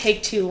gonna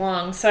take too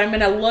long, so I'm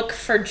gonna look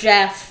for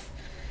Jeff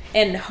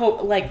and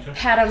hope,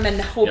 pat him and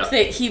hope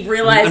that he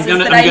realizes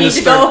that I need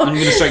to go. I'm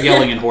gonna start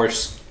yelling at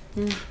horse.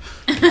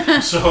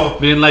 So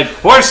being like,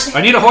 horse!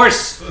 I need a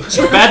horse!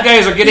 The bad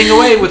guys are getting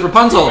away with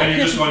Rapunzel. And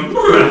you're just going.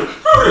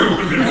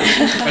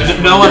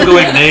 No, I'm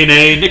going nay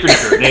nay knicker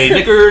knicker nay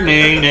knicker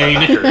nay nay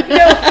knicker.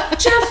 No,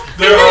 Jeff,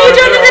 I know you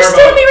don't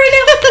understand me right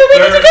now. But we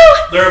need to go.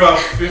 There are about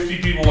 50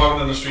 people walking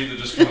down the street that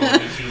just kind of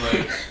look at you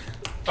like.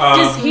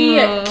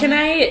 Can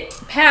I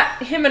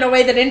pat him in a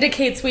way that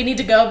indicates we need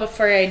to go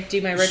before I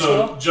do my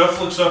ritual? So Jeff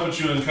looks up at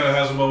you and kind of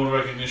has a moment of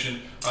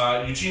recognition.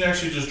 Eugene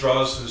actually just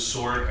draws his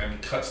sword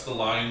and cuts the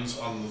lines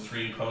on the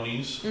 3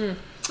 ponies. And,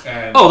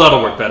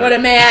 that'll work better. What a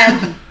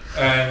man!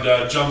 And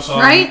jumps on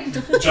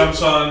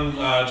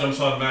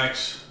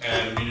Max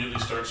and immediately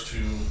starts to.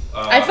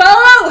 I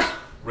follow.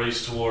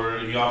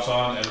 He hops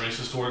on and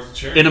races towards the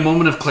chariot. In a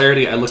moment of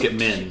clarity, I look at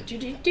Min.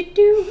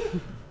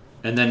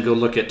 And then go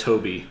look at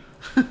Toby.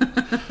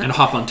 And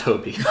hop on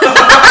Toby. You've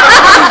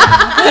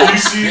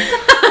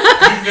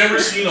never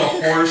seen a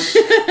horse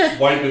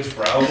wipe its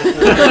brow before.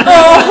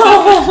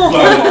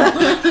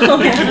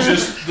 But you can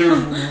there's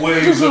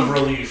waves of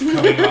relief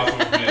coming off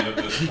of Min at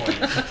this point.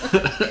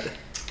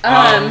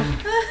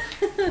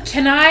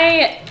 Can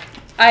I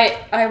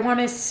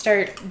want to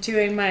start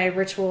doing my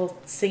ritual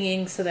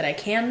singing so that I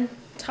can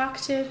talk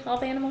to all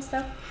the animals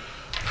though?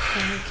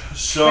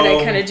 But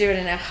I kind of do it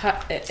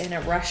in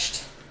a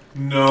rushed.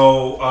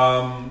 No,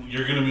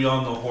 you're going to be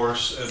on the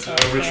horse. The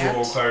ritual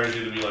requires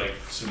you to be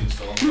sitting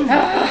still and stuff like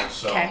that,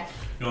 so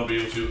you won't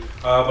be able to.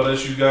 But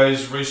as you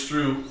guys race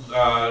through,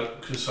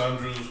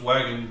 Cassandra's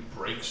wagon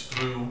breaks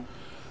through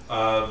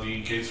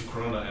the gates of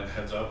Corona and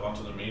heads up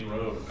onto the main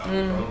road out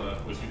of Corona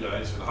with you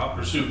guys in hot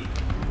pursuit.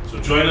 So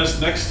join us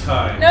next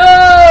time.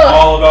 No!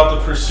 All about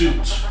the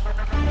pursuit.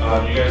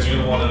 You guys are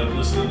going to want to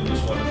listen to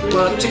this one.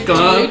 What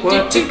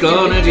you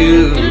gonna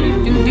do?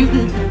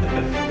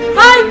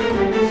 Bye!